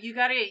 Oh, you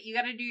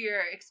gotta do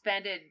your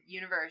expanded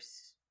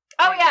universe.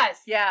 Oh,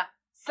 yes! Yeah.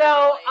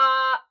 So,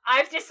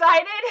 I've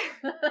decided,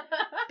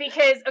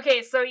 because,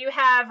 so you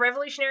have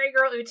Revolutionary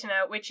Girl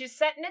Utena, which is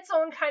set in its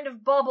own kind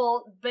of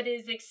bubble, but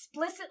is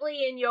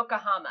explicitly in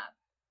Yokohama,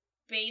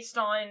 based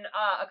on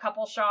a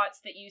couple shots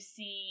that you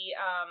see,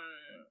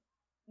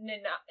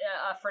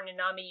 for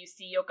Nanami, you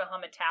see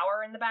Yokohama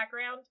Tower in the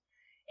background,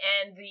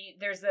 and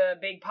there's a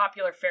big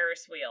popular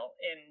Ferris wheel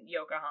in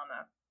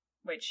Yokohama,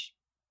 which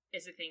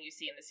is a thing you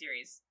see in the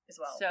series as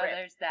well. So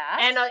there's that.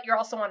 And you're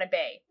also on a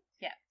bay.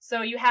 Yeah.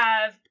 So you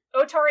have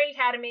Otori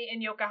Academy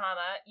in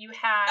Yokohama. You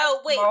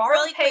have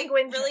really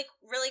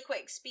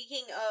quick.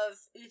 Speaking of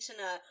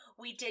Utena,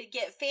 we did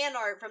get fan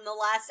art from the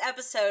last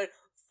episode.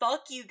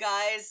 Fuck you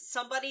guys.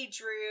 Somebody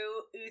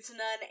drew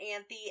Utena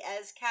and Anthe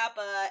as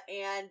Kappa,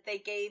 and they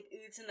gave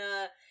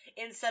Utena,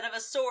 instead of a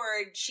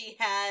sword, she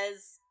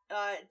has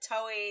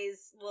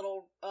Toei's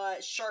little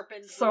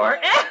sharpened sword.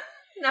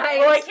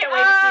 Nice. Oh, I can't wait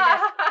to see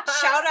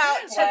this. Shout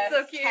out to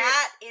so cute.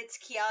 Kat, it's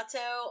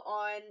Kyoto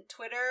on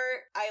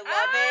Twitter. I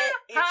love it.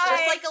 It's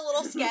just like a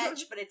little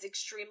sketch, but it's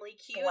extremely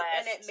cute,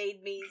 and it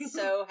made me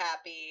so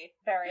happy.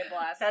 Very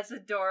blessed. That's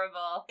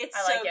adorable. It's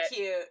I so like it.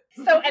 cute.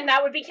 So, and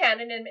that would be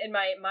canon in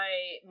my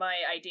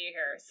idea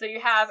here. So you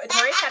have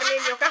Atori Academy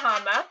in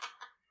Yokohama.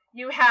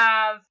 You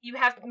have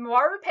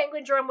Mawaru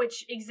Penguin Drum,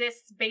 which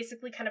exists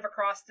basically kind of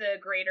across the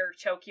greater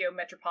Tokyo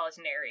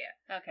metropolitan area.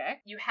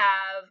 Okay. You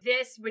have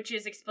this, which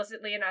is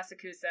explicitly in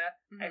Asakusa.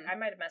 Mhm. I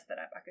might have messed that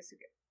up.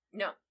 Akasuga.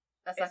 No,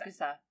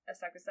 Asakusa.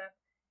 Asakusa.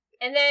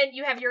 And then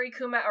you have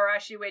Yurikuma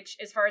Arashi, which,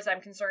 as far as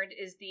I'm concerned,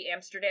 is the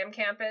Amsterdam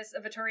campus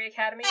of Atori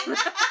Academy.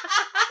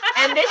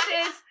 and this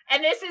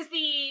is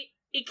the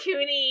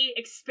Ikuni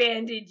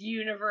expanded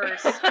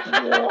universe.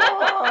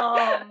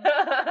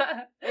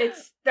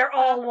 They're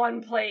all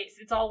one place.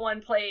 It's all one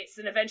place,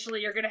 and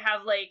eventually you're gonna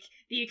have like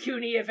the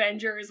Ikuni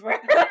Avengers where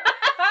they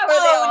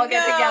all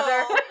get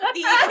together.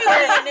 The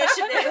Ikuni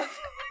Initiative.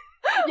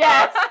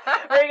 Yes,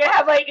 where you're gonna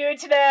have like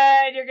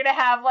Utena, and you're gonna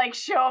have like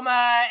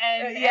Shoma,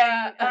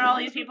 and all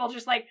these people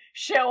just like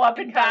show up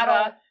in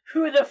battle.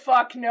 Who the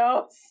fuck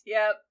knows?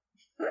 Yep.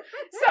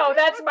 So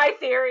that's my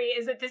theory,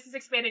 is that this is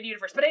expanded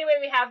universe. But anyway,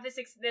 we have this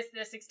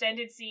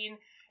extended scene,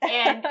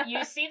 and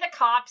you see the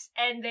cops,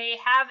 and they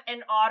have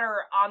an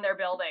otter on their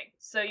building.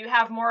 So you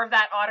have more of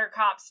that otter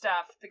cop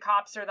stuff. The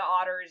cops are the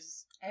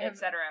otters,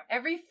 etc.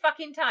 Every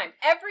fucking time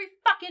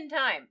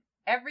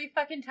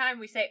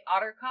we say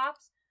otter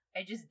cops,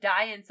 I just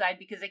die inside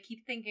because I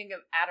keep thinking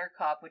of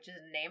Attercop, which is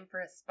a name for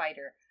a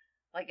spider,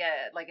 like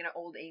an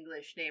old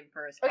English name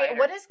for a spider. Okay,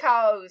 what is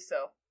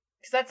Kaouso?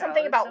 Because that's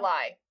something about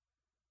lie.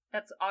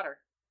 That's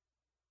otter.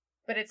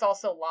 But it's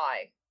also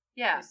lie.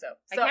 Yeah. So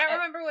I can't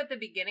remember what the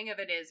beginning of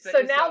it is. But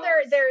so now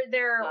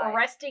they're lie.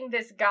 arresting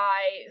this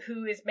guy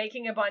who is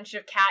making a bunch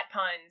of cat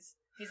puns.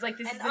 He's like,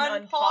 this is an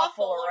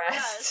unlawful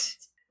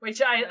arrest.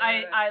 Which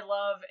I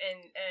love,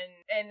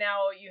 and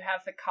now you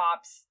have the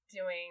cops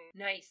doing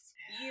nice.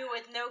 You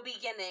with no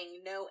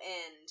beginning, no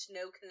end,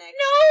 no connection.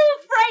 No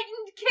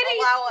frightened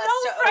kitties. Allow us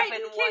to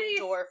open kitties. one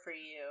door for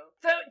you.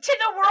 So, to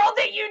the world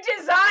that you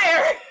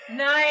desire.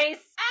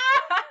 Nice.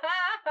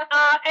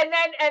 And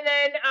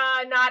then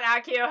not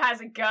Akio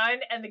has a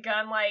gun, and the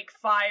gun like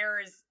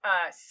fires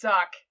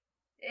suck.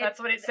 That's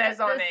what it says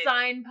on it. The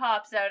sign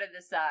pops out of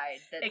the side.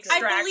 I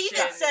believe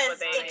it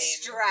says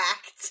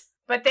extract.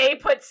 But they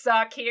put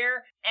suck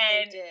here,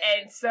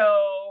 and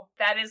so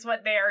that is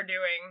what they are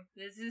doing.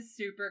 This is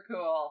super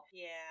cool.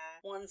 Yeah.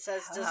 One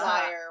says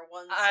desire,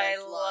 one says I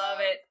love.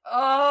 love it.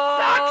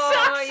 Oh,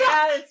 suck.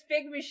 Yeah, it's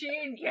big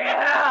machine.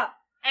 Yeah.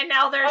 And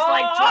now there's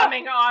like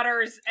drumming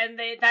otters, and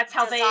that's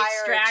how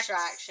desire they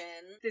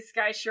extraction. This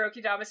guy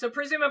Shirokidama. So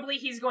presumably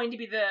he's going to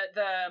be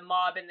the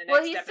mob in the next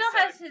episode. Well, he still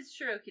has his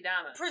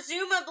Shirokidama.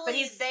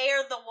 Presumably they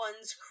are the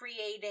ones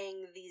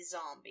creating these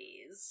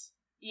zombies.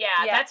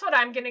 Yeah, that's what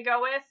I'm gonna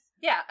go with.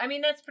 Yeah, I mean,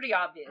 that's pretty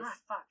obvious. Ah,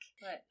 fuck.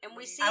 But, and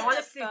we see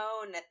the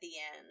phone at the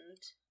end.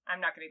 I'm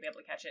not going to be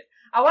able to catch it.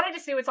 I wanted to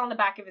see what's on the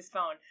back of his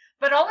phone.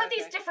 But all of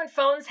these different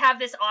phones have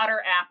this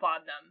otter app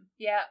on them.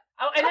 Yeah.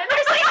 Oh, and then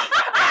there's like,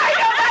 I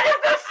know, that is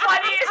the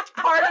funniest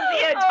part of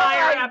the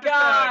entire episode.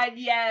 God,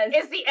 yes.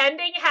 Is the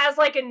ending has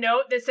like a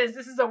note that says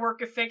this is a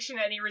work of fiction.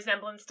 Any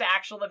resemblance to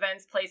actual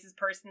events, places,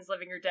 persons,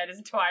 living or dead is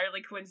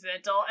entirely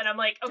coincidental. And I'm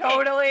like, okay,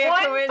 totally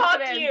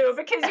fuck you,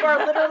 because you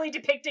are literally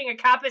depicting a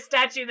Kappa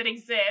statue that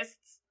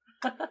exists.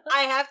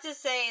 I have to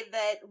say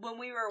that when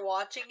we were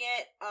watching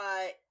it,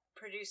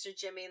 producer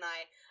Jimmy and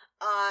I,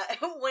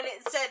 when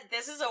it said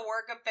this is a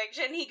work of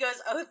fiction, he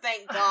goes, "Oh,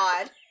 thank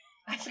God."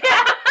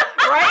 Yeah,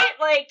 right?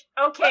 Like,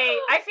 okay,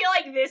 I feel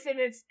like this in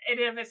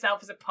of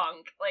itself is a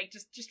punk. Like,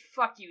 just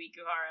fuck you,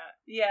 Ikuhara.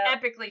 Yeah,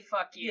 epically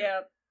fuck you.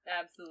 Yep,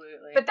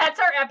 absolutely. But that's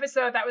our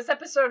episode. That was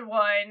episode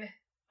 1.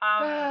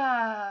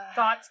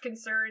 Thoughts,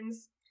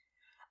 concerns.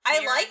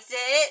 I liked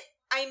it.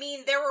 I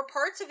mean, there were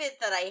parts of it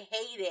that I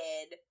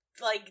hated.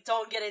 Like,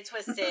 don't get it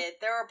twisted.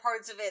 There are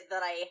parts of it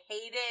that I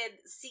hated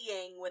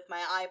seeing with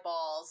my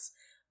eyeballs.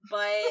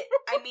 But,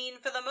 I mean,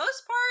 for the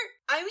most part,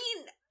 I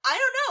mean, I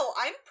don't know.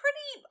 I'm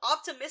pretty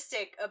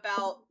optimistic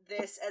about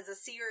this as a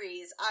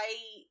series.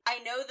 I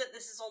know that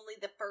this is only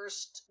the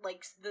first,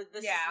 like,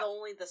 this is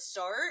only the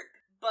start,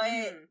 but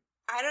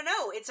I don't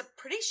know. It's a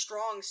pretty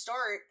strong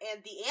start,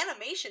 and the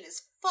animation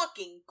is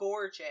fucking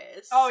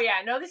gorgeous. Oh,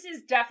 yeah. No, this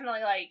is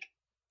definitely, like,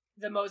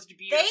 the most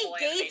beautiful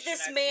They gave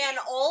this man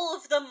all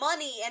of the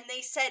money, and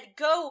they said,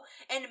 go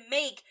and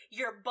make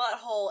your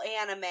butthole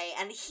anime,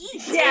 and he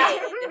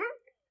did.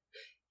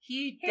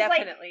 He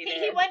definitely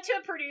did. He went to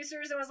a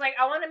producer's and was like,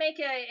 I want to make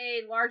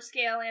a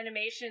large-scale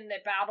animation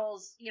that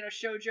battles, you know,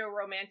 shoujo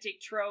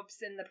romantic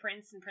tropes and the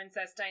prince and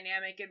princess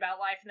dynamic about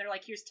life, and they're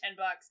like, here's $10.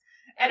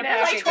 And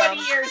then, like, 20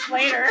 years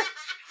later,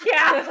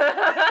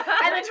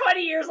 and then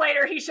 20 years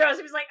later, he shows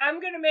up, he's like, I'm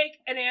gonna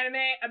make an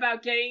anime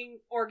about getting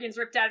organs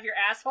ripped out of your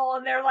asshole,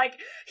 and they're like,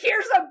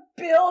 here's $1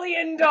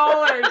 billion, enjoy.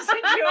 And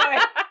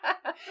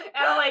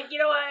I'm like, you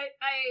know what,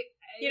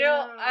 You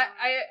know,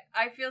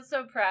 I feel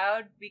so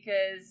proud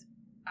because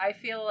I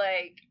feel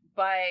like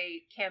by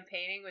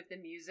campaigning with the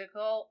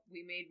musical,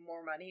 we made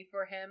more money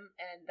for him,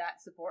 and that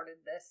supported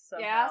this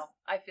somehow. Yes.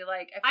 I feel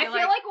like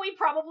we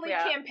probably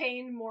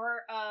campaigned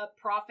more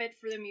profit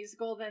for the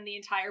musical than the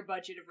entire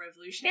budget of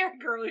Revolutionary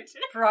Girl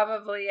Lieutenant.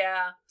 Probably,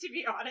 yeah. To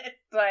be honest.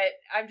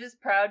 But I'm just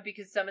proud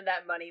because some of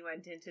that money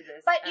went into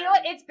this. But you know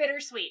what? It's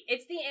bittersweet.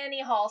 It's the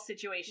Annie Hall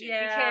situation.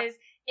 Yeah. Because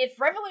if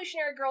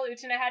Revolutionary Girl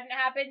Lieutenant hadn't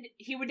happened,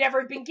 he would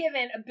never have been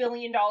given $1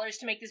 billion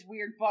to make this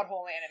weird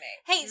butthole anime.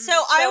 Hey, so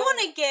I want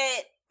to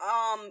get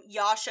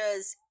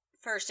Yasha's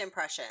first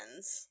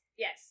impressions.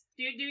 Yes.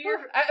 Do your...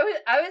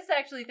 I was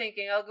actually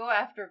thinking I'll go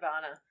after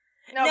Vanna.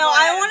 No,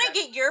 I want to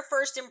get your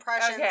first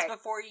impressions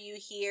before you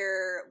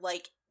hear,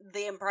 like,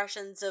 the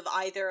impressions of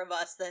either of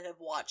us that have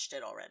watched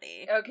it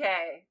already.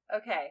 Okay.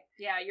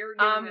 Yeah, you're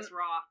doing this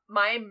raw.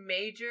 My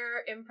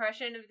major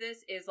impression of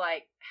this is,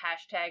 like,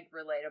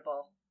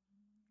 #relatable.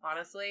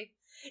 Honestly.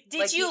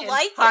 Did you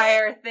like it? The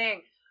entire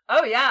thing.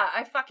 Oh, yeah,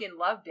 I fucking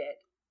loved it.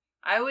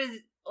 I was,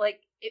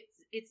 like,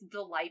 it's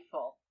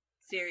delightful.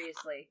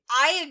 Seriously.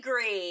 I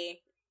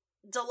agree.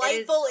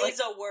 Delightful is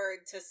a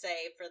word to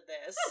say for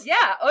this.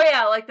 Yeah. Oh,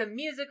 yeah. Like the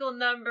musical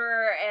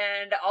number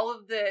and all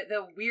of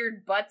the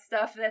weird butt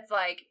stuff that's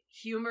like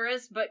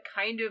humorous but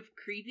kind of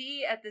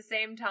creepy at the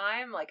same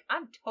time. Like,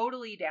 I'm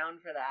totally down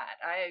for that.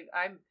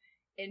 I'm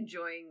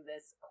enjoying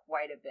this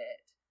quite a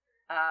bit.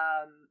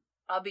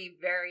 I'll be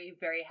very,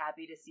 very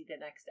happy to see the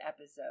next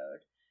episode.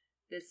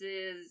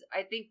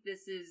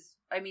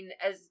 I mean,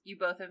 as you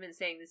both have been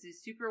saying, this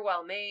is super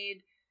well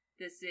made.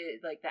 This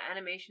is, like, the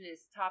animation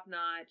is top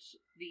notch.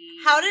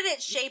 How did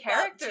it shape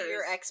up to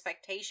your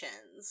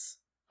expectations?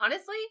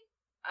 Honestly,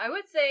 I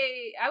would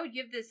say I would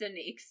give this an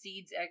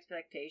exceeds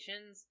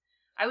expectations.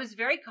 I was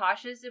very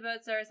cautious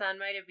about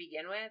Sarasanmai to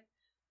begin with,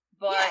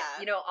 but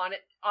you know,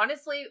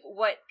 honestly,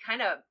 what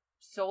kind of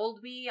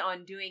sold me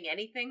on doing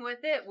anything with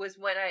it was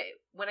when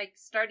I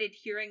started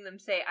hearing them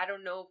say, "I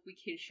don't know if we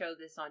can show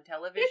this on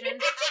television."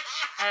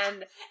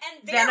 And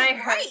then I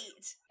heard,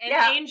 and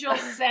Angel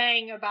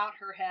sang about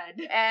her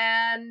head.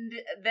 And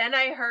then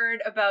I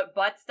heard about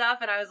butt stuff,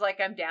 and I was like,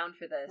 I'm down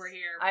for this. We're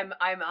here. I'm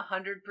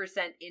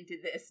 100%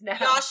 into this now.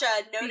 Yasha,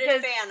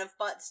 noted fan of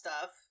butt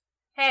stuff.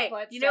 Hey,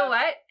 know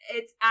what?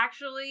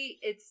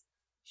 It's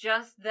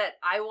just that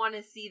I want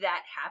to see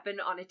that happen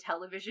on a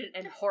television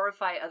and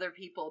horrify other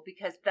people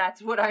because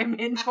that's what I'm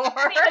in for.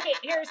 Okay,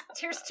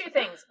 here's two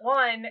things.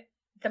 One,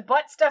 the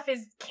butt stuff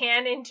is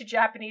canon to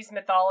Japanese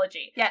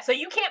mythology. Yes. So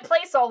you can't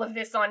place all of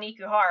this on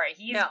Ikuhara.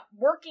 He's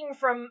working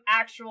from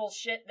actual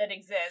shit that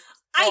exists.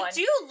 I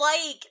do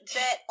like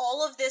that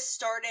all of this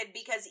started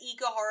because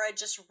Ikuhara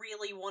just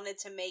really wanted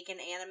to make an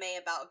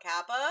anime about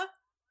Kappa.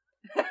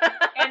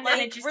 And then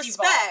it just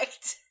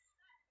respect.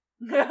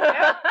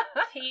 Yeah.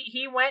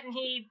 He went and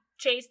he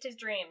chased his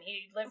dream.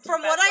 He lived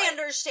From his what best I life.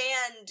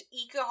 understand,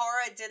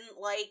 Ikuhara didn't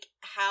like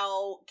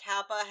how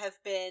Kappa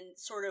have been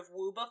sort of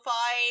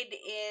woobified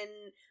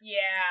in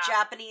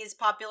Japanese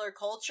popular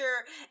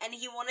culture, and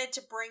he wanted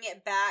to bring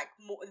it back,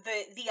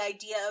 the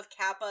idea of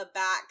Kappa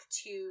back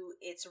to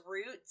its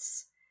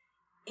roots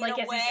in like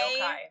a as way.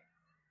 A yokai.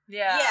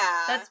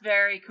 Yeah, that's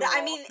very cool.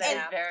 I mean, that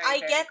and very, I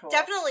very cool.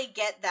 definitely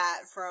get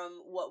that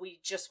from what we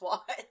just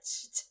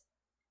watched.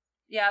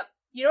 Yep.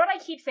 You know what I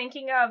keep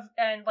thinking of,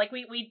 and like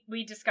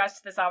we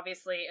discussed this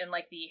obviously in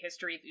like the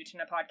History of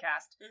Utena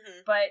podcast,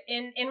 but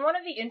in one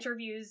of the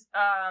interviews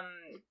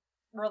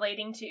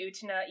relating to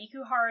Utena,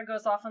 Ikuhara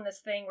goes off on this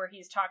thing where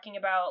he's talking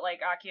about like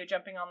Akio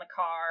jumping on the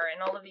car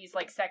and all of these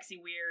like sexy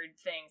weird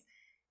things,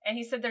 and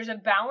he said there's a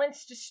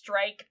balance to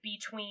strike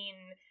between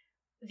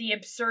the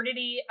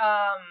absurdity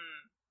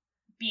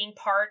being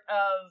part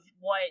of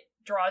what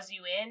draws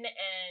you in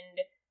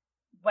and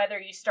whether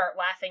you start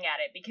laughing at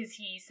it, because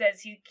he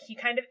says he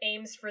kind of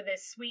aims for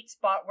this sweet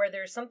spot where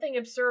there's something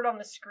absurd on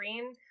the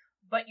screen,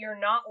 but you're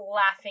not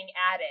laughing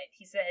at it.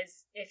 He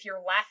says if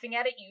you're laughing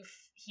at it,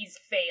 he's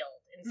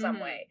failed in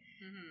some way.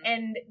 Mm-hmm.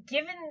 And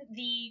given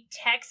the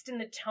text and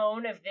the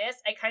tone of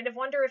this, I kind of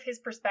wonder if his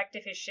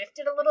perspective has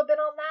shifted a little bit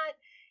on that,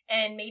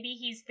 and maybe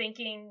he's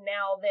thinking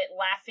now that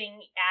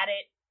laughing at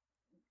it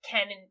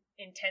can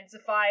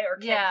intensify or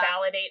can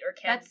validate or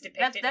can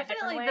depict it in a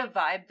different way. That's definitely the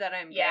vibe that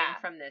I'm getting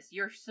from this.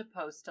 You're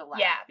supposed to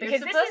laugh. Yeah,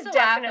 because this is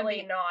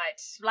definitely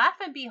not... Laugh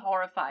and be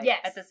horrified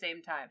at the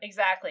same time.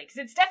 Exactly, because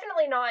it's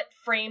definitely not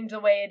framed the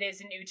way it is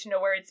in Utena,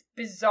 where it's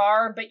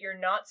bizarre, but you're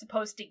not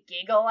supposed to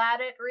giggle at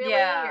it, really.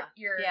 Yeah.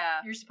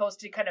 You're supposed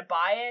to kind of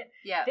buy it.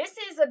 Yeah. This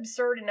is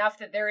absurd enough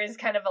that there is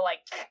kind of a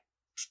like...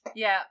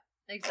 Yeah,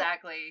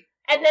 exactly.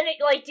 And then it,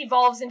 like,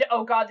 devolves into,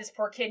 oh god, this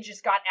poor kid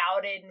just got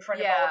outed in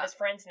front of all of his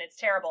friends, and it's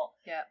terrible.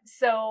 Yeah.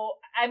 So,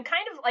 I'm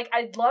kind of, like,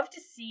 I'd love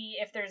to see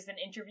if there's an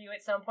interview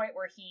at some point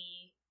where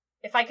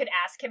if I could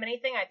ask him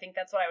anything, I think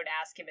that's what I would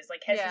ask him, is,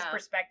 like, has his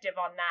perspective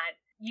on that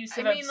use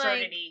of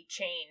absurdity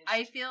changed?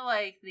 I feel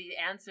like the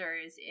answer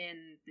is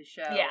in the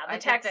show. Yeah, the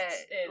text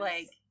is...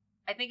 like,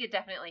 I think it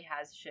definitely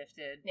has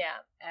shifted. Yeah.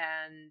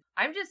 And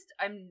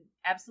I'm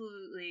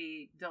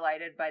absolutely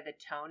delighted by the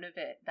tone of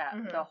it, that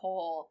the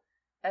whole...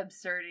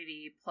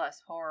 absurdity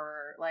plus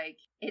horror. Like,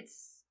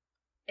 it's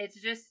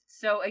just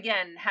so,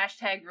 again,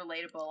 hashtag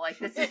relatable. Like,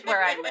 this is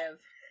where I live.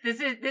 This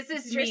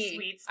is your me.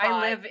 sweet spot.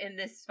 I live in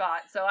this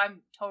spot, so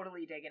I'm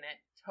totally digging it.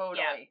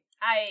 Totally.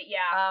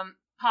 Yeah.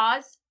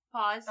 Pause.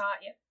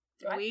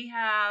 Yeah. We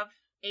have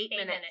 8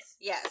 minutes.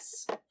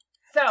 Yes.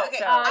 So, okay,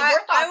 your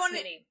thoughts,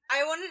 Smitty?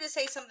 I wanted to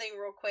say something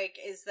real quick,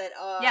 is that,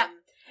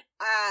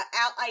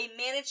 I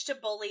managed to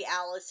bully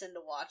Alice into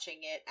watching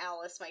it.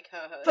 Alice, my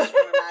co-host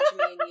from Imagine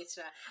Me and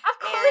Utah. Of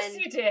course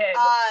you did.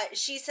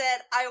 She said,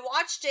 I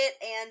watched it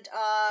and,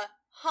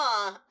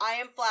 I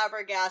am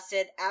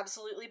flabbergasted,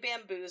 absolutely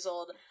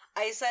bamboozled.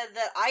 I said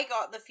that I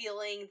got the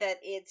feeling that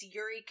it's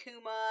Yuri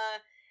Kuma,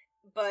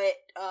 but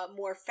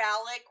more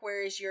phallic,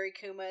 whereas Yuri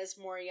Kuma is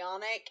more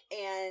yonic,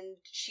 and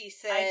she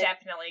said... I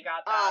definitely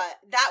got that.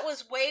 That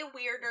was way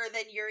weirder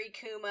than Yuri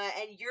Kuma,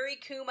 and Yuri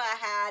Kuma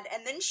had...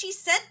 And then she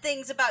said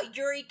things about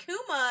Yuri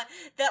Kuma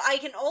that I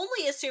can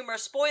only assume are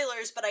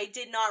spoilers, but I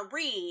did not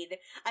read.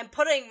 I'm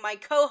putting my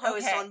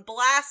co-host on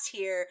blast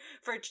here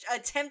for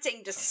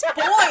attempting to spoil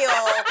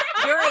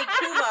Yuri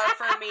Kuma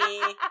for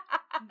me.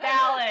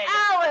 Valid.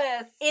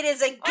 Alice! It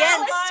is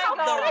against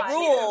the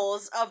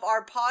rules of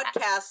our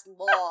podcast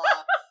law.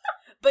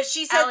 But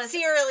she said, Alice,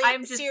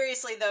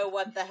 seriously though,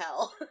 what the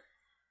hell?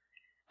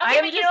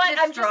 Okay, but you know what?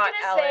 I'm just gonna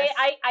say,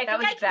 I think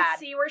I can bad.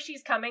 see where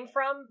she's coming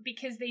from,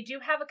 because they do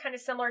have a kind of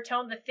similar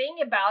tone. The thing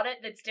about it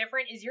that's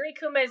different is Yuri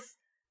Kuma's...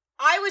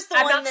 I was the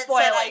one that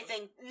spoiling. said, I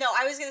think... No,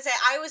 I was gonna say,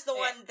 I was the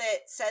one that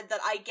said that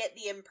I get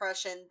the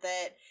impression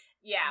that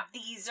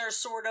these are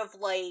sort of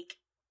like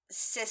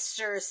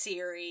sister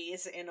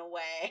series in a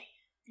way.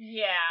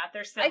 Yeah,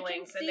 they're siblings. I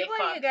can see and they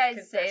why you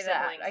guys say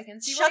that. Siblings. I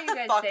can see Shut why you the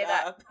guys fuck say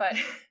up. that.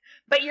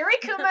 But Yuri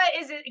Kuma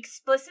is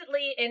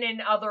explicitly in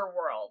another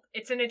world.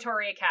 It's an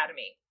Notori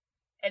Academy.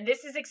 And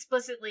this is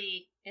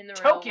explicitly in the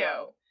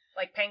Tokyo,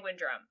 like Penguin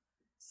Drum.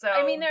 So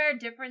I mean, there are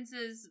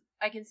differences.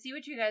 I can see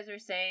what you guys are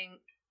saying,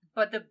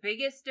 but the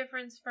biggest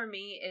difference for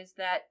me is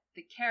that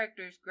the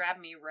characters grab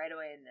me right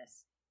away in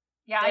this.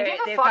 Yeah, I give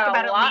a fuck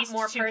about at least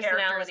more two characters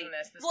personality in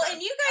this Well, time.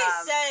 and you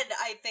guys said,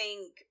 I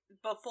think,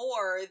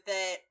 before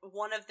that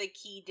one of the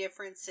key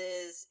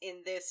differences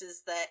in this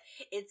is that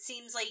it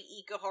seems like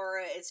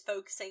Ikuhara is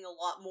focusing a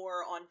lot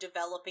more on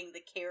developing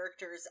the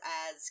characters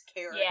as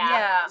characters.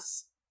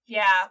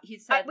 Yeah. He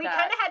said we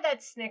kind of had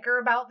that snicker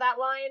about that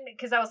line,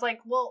 because I was like,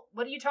 well,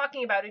 what are you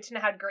talking about?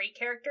 Utena had great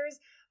characters,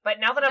 but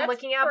now that I'm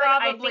looking at it,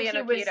 I think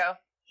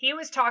he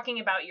was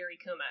talking about Yuri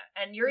Kuma,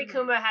 and Yuri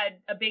Kuma had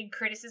a big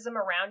criticism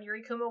around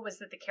Yuri Kuma was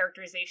that the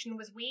characterization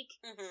was weak,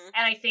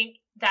 and I think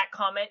that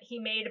comment he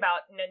made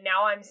about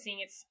now I'm seeing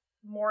it's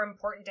more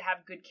important to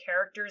have good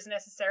characters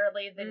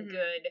necessarily than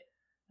good...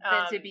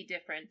 than to be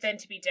different.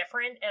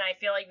 And I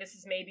feel like this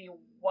is maybe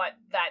what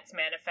that's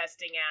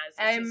manifesting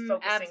as. He's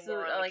focusing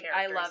more on the characters.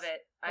 I love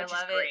it. I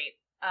love it. Great.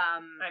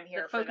 I'm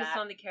here for that. The focus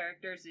on the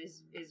characters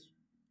is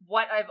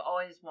what I've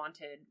always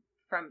wanted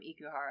from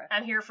Ikuhara.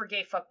 I'm here for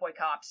gay fuckboy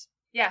cops.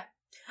 Yeah.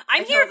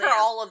 I'm here for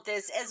all of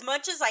this. As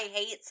much as I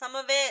hate some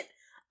of it,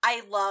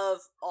 I love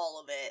all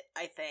of it,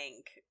 I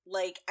think.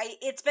 Like,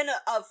 it's been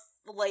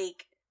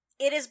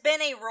it has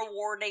been a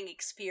rewarding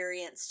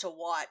experience to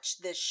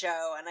watch this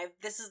show, and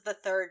this is the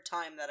third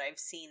time that I've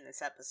seen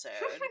this episode.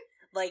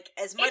 Like,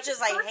 as much as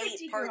I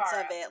hate parts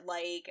of it,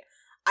 like,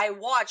 I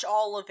watch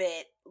all of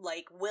it,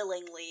 like,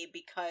 willingly,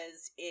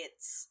 because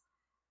it's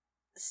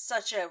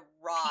such a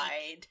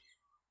ride.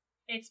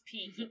 It's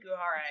peak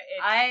Ikuhara.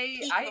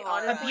 I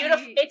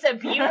honestly... It's a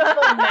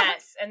beautiful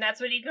mess, and that's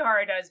what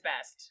Ikuhara does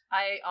best.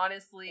 I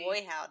honestly...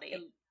 Boy,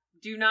 howdy.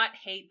 Do not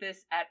hate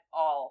this at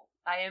all.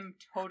 I am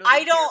totally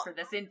here for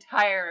this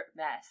entire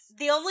mess.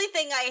 The only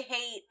thing I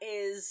hate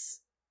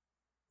is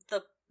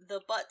the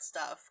butt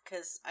stuff,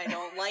 because I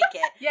don't like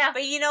it. Yeah.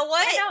 But you know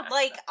what?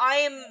 Like, I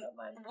am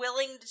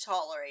willing to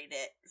tolerate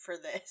it for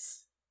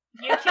this.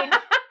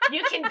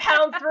 You can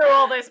pound through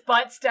all this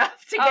butt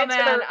stuff to get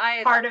to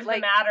the part of the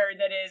matter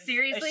that is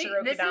seriously.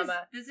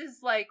 Shirokodama. This is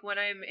like when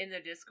I'm in the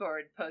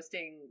Discord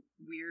posting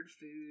weird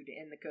food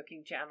in the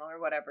cooking channel or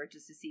whatever,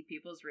 just to see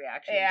people's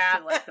reactions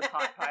to like the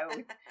pot pie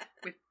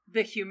with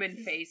the human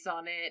face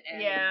on it,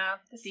 and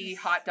the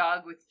hot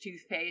dog with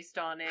toothpaste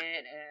on it,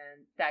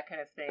 and that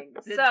kind of thing.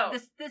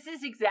 This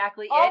is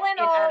exactly all in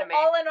anime.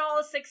 All in all,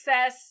 a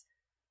success.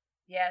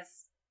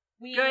 Yes.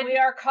 We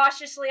are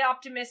cautiously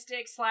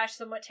optimistic /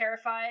 somewhat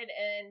terrified,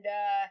 and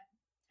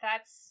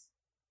that's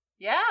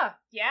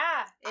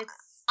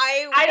it's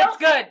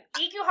good.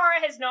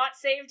 Ikuhara has not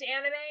saved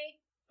anime,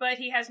 but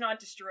he has not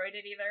destroyed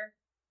it either.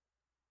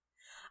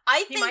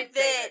 I think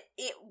that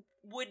it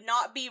would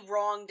not be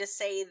wrong to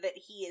say that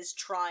he is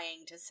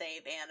trying to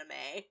save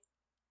anime.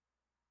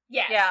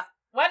 Yes. Yeah.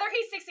 Whether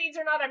he succeeds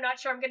or not, I'm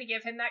not sure I'm going to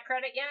give him that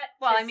credit yet.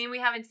 Well, I mean, we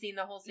haven't seen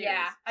the whole series.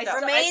 Yeah, I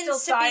remains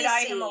still to be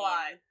side-eye seen. him a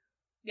lot.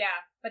 Yeah,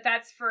 but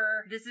that's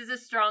for... This is a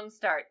strong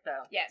start,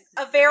 though. Yes.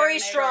 A very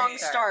strong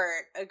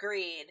start.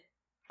 Agreed.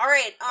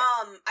 Alright,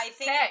 I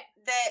think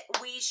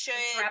that we should...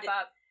 Let's wrap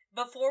up.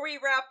 Before we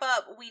wrap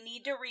up, we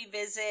need to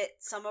revisit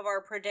some of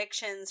our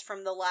predictions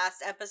from the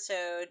last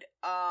episode.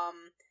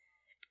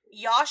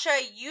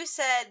 Yasha, you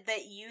said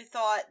that you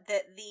thought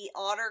that the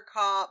Otter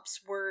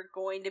Cops were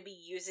going to be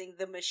using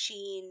the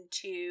machine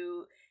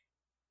to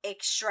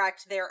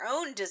extract their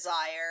own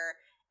desire,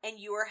 and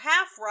you were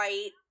half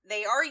right.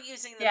 They are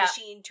using the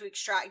machine to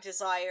extract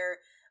desire,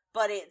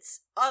 but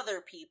it's other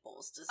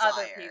people's desire.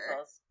 Other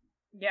people's.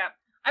 Yeah.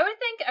 I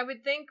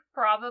would think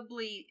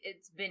probably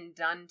it's been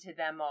done to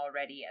them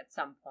already at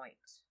some point.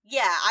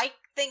 Yeah, I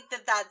think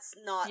that's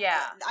not... Yeah.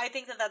 I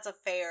think that's a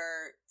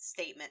fair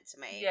statement to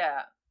make.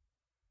 Yeah.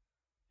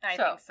 I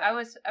think so. I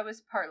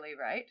was partly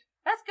right.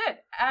 That's good.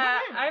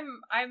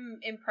 I'm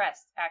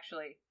impressed,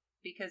 actually,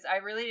 because I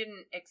really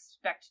didn't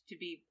expect to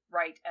be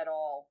right at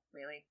all,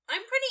 really.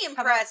 I'm pretty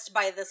impressed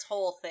by this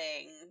whole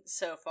thing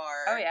so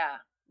far. Oh, yeah.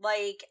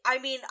 Like, I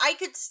mean, I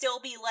could still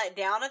be let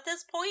down at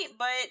this point,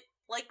 but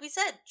like we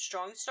said,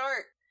 strong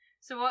start.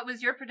 So what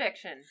was your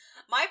prediction?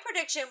 My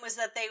prediction was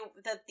that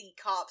the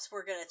cops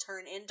were going to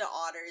turn into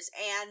otters,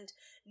 and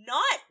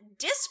not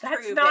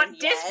disproven That's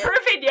not yet.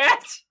 disproven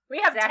yet! We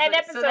have 10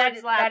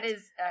 episodes left. That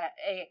is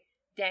a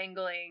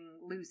dangling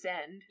loose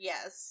end.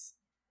 Yes.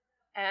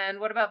 And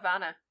what about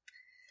Vanna?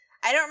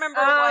 I don't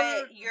remember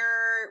what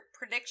your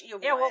prediction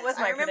was. Yeah, what was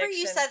my remember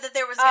prediction? You said that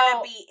there was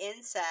going to be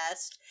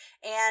incest,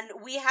 and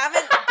we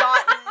haven't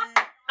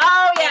gotten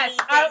yes,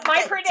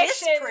 my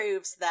prediction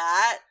disproves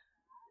that.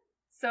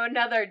 So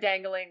another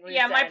dangling loose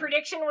my end.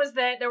 prediction was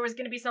that there was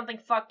going to be something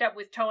fucked up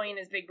with Toei and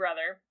his big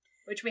brother,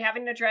 which we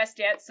haven't addressed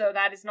yet, so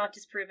that is not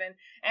disproven.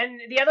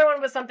 And the other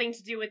one was something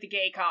to do with the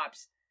gay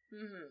cops.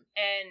 Mm-hmm.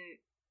 And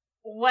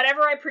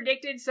whatever I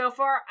predicted so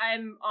far,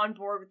 I'm on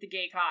board with the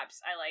gay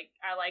cops. I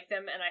like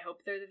them, and I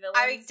hope they're the villains.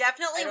 I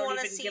definitely want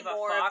to see give a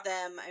more fuck. of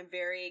them. I'm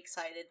very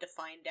excited to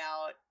find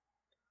out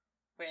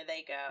where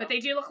they go. But they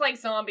do look like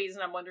zombies,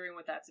 and I'm wondering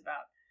what that's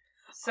about.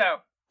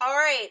 So...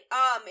 Alright,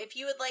 if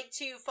you would like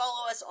to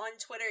follow us on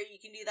Twitter, you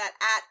can do that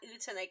at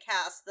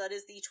UtenaCast. That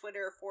is the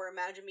Twitter for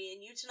Imagine Me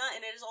and Utena,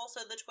 and it is also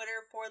the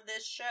Twitter for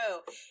this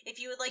show. If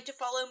you would like to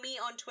follow me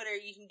on Twitter,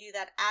 you can do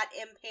that at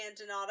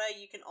Impandonata.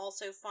 You can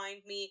also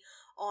find me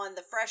on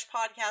the Fresh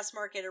Podcast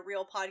Market, a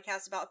real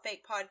podcast about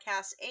fake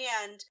podcasts,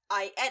 and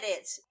I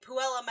edit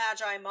Puella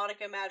Magi,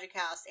 Monica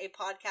Magicast, a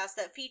podcast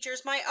that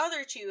features my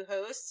other two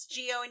hosts,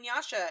 Gio and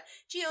Yasha.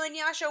 Gio and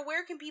Yasha,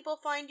 where can people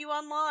find you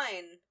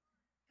online?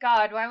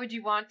 God, why would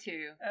you want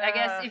to? I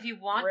guess if you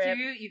want rip.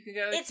 to, you can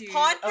go It's to...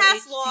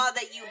 podcast law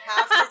that you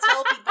have to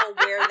tell people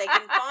where they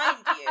can find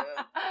you.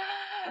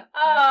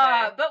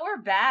 Okay. But we're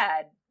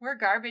bad. We're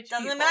garbage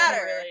Doesn't people.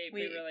 matter.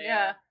 We really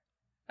yeah.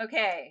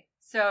 Okay,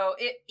 so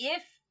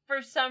if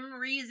for some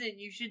reason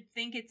you should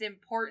think it's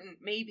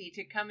important maybe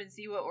to come and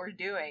see what we're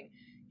doing,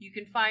 you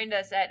can find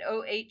us at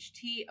ohtori.nu.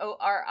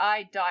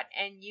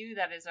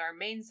 That is our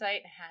main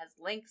site. It has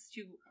links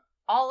to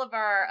all of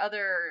our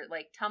other,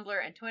 like, Tumblr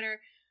and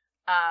Twitter.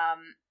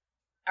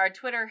 Our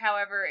Twitter,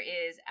 however,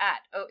 is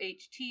at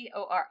ohtori_NU,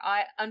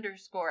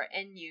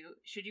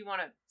 should you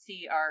want to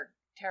see our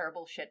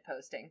terrible shit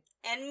posting.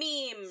 And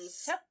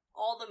memes. Yep.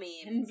 All the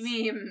memes. And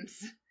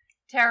memes.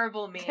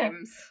 Terrible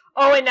memes.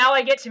 Oh, and now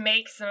I get to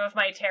make some of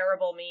my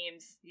terrible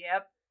memes.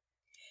 Yep.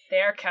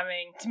 They're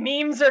coming.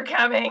 Memes are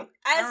coming.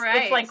 All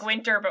right. It's like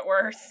winter, but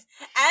worse.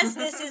 As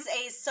this is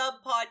a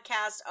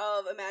sub-podcast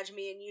of Imagine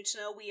Me and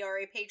Utena, we are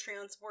a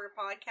Patreon supporter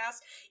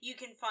podcast. You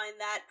can find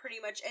that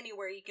pretty much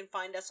anywhere you can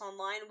find us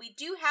online. We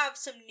do have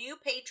some new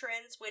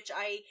patrons, which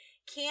I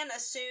can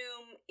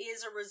assume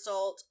is a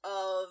result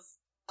of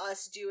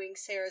us doing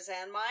Sarah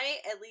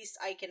Zanmai. At least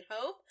I can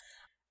hope.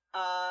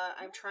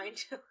 I'm trying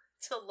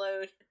to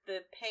load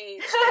the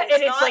page.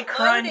 And it's like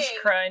loading.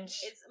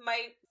 crunch. It's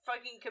my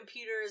fucking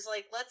computer is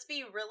like, let's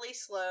be really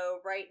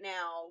slow right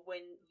now when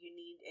you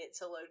need it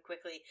to load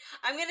quickly.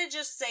 I'm gonna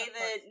just say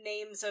the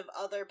names of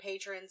other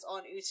patrons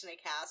on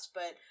UtenaCast,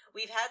 but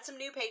we've had some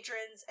new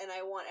patrons, and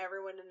I want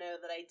everyone to know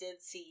that I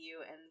did see you,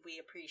 and we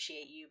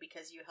appreciate you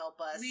because you help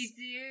us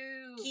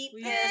keep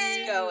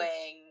this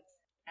going.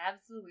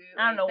 Absolutely.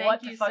 I don't know Thank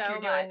what you the fuck so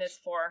you're doing much. this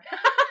for.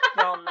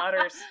 Well,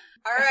 nutters.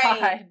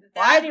 Alright.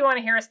 Why do you want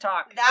to hear us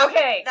talk?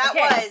 That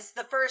was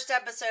the first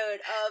episode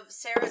of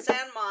Sarah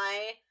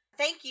Zanmai.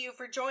 Thank you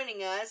for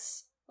joining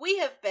us. We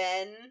have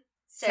been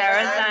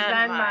Sarah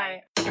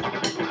Zanmai.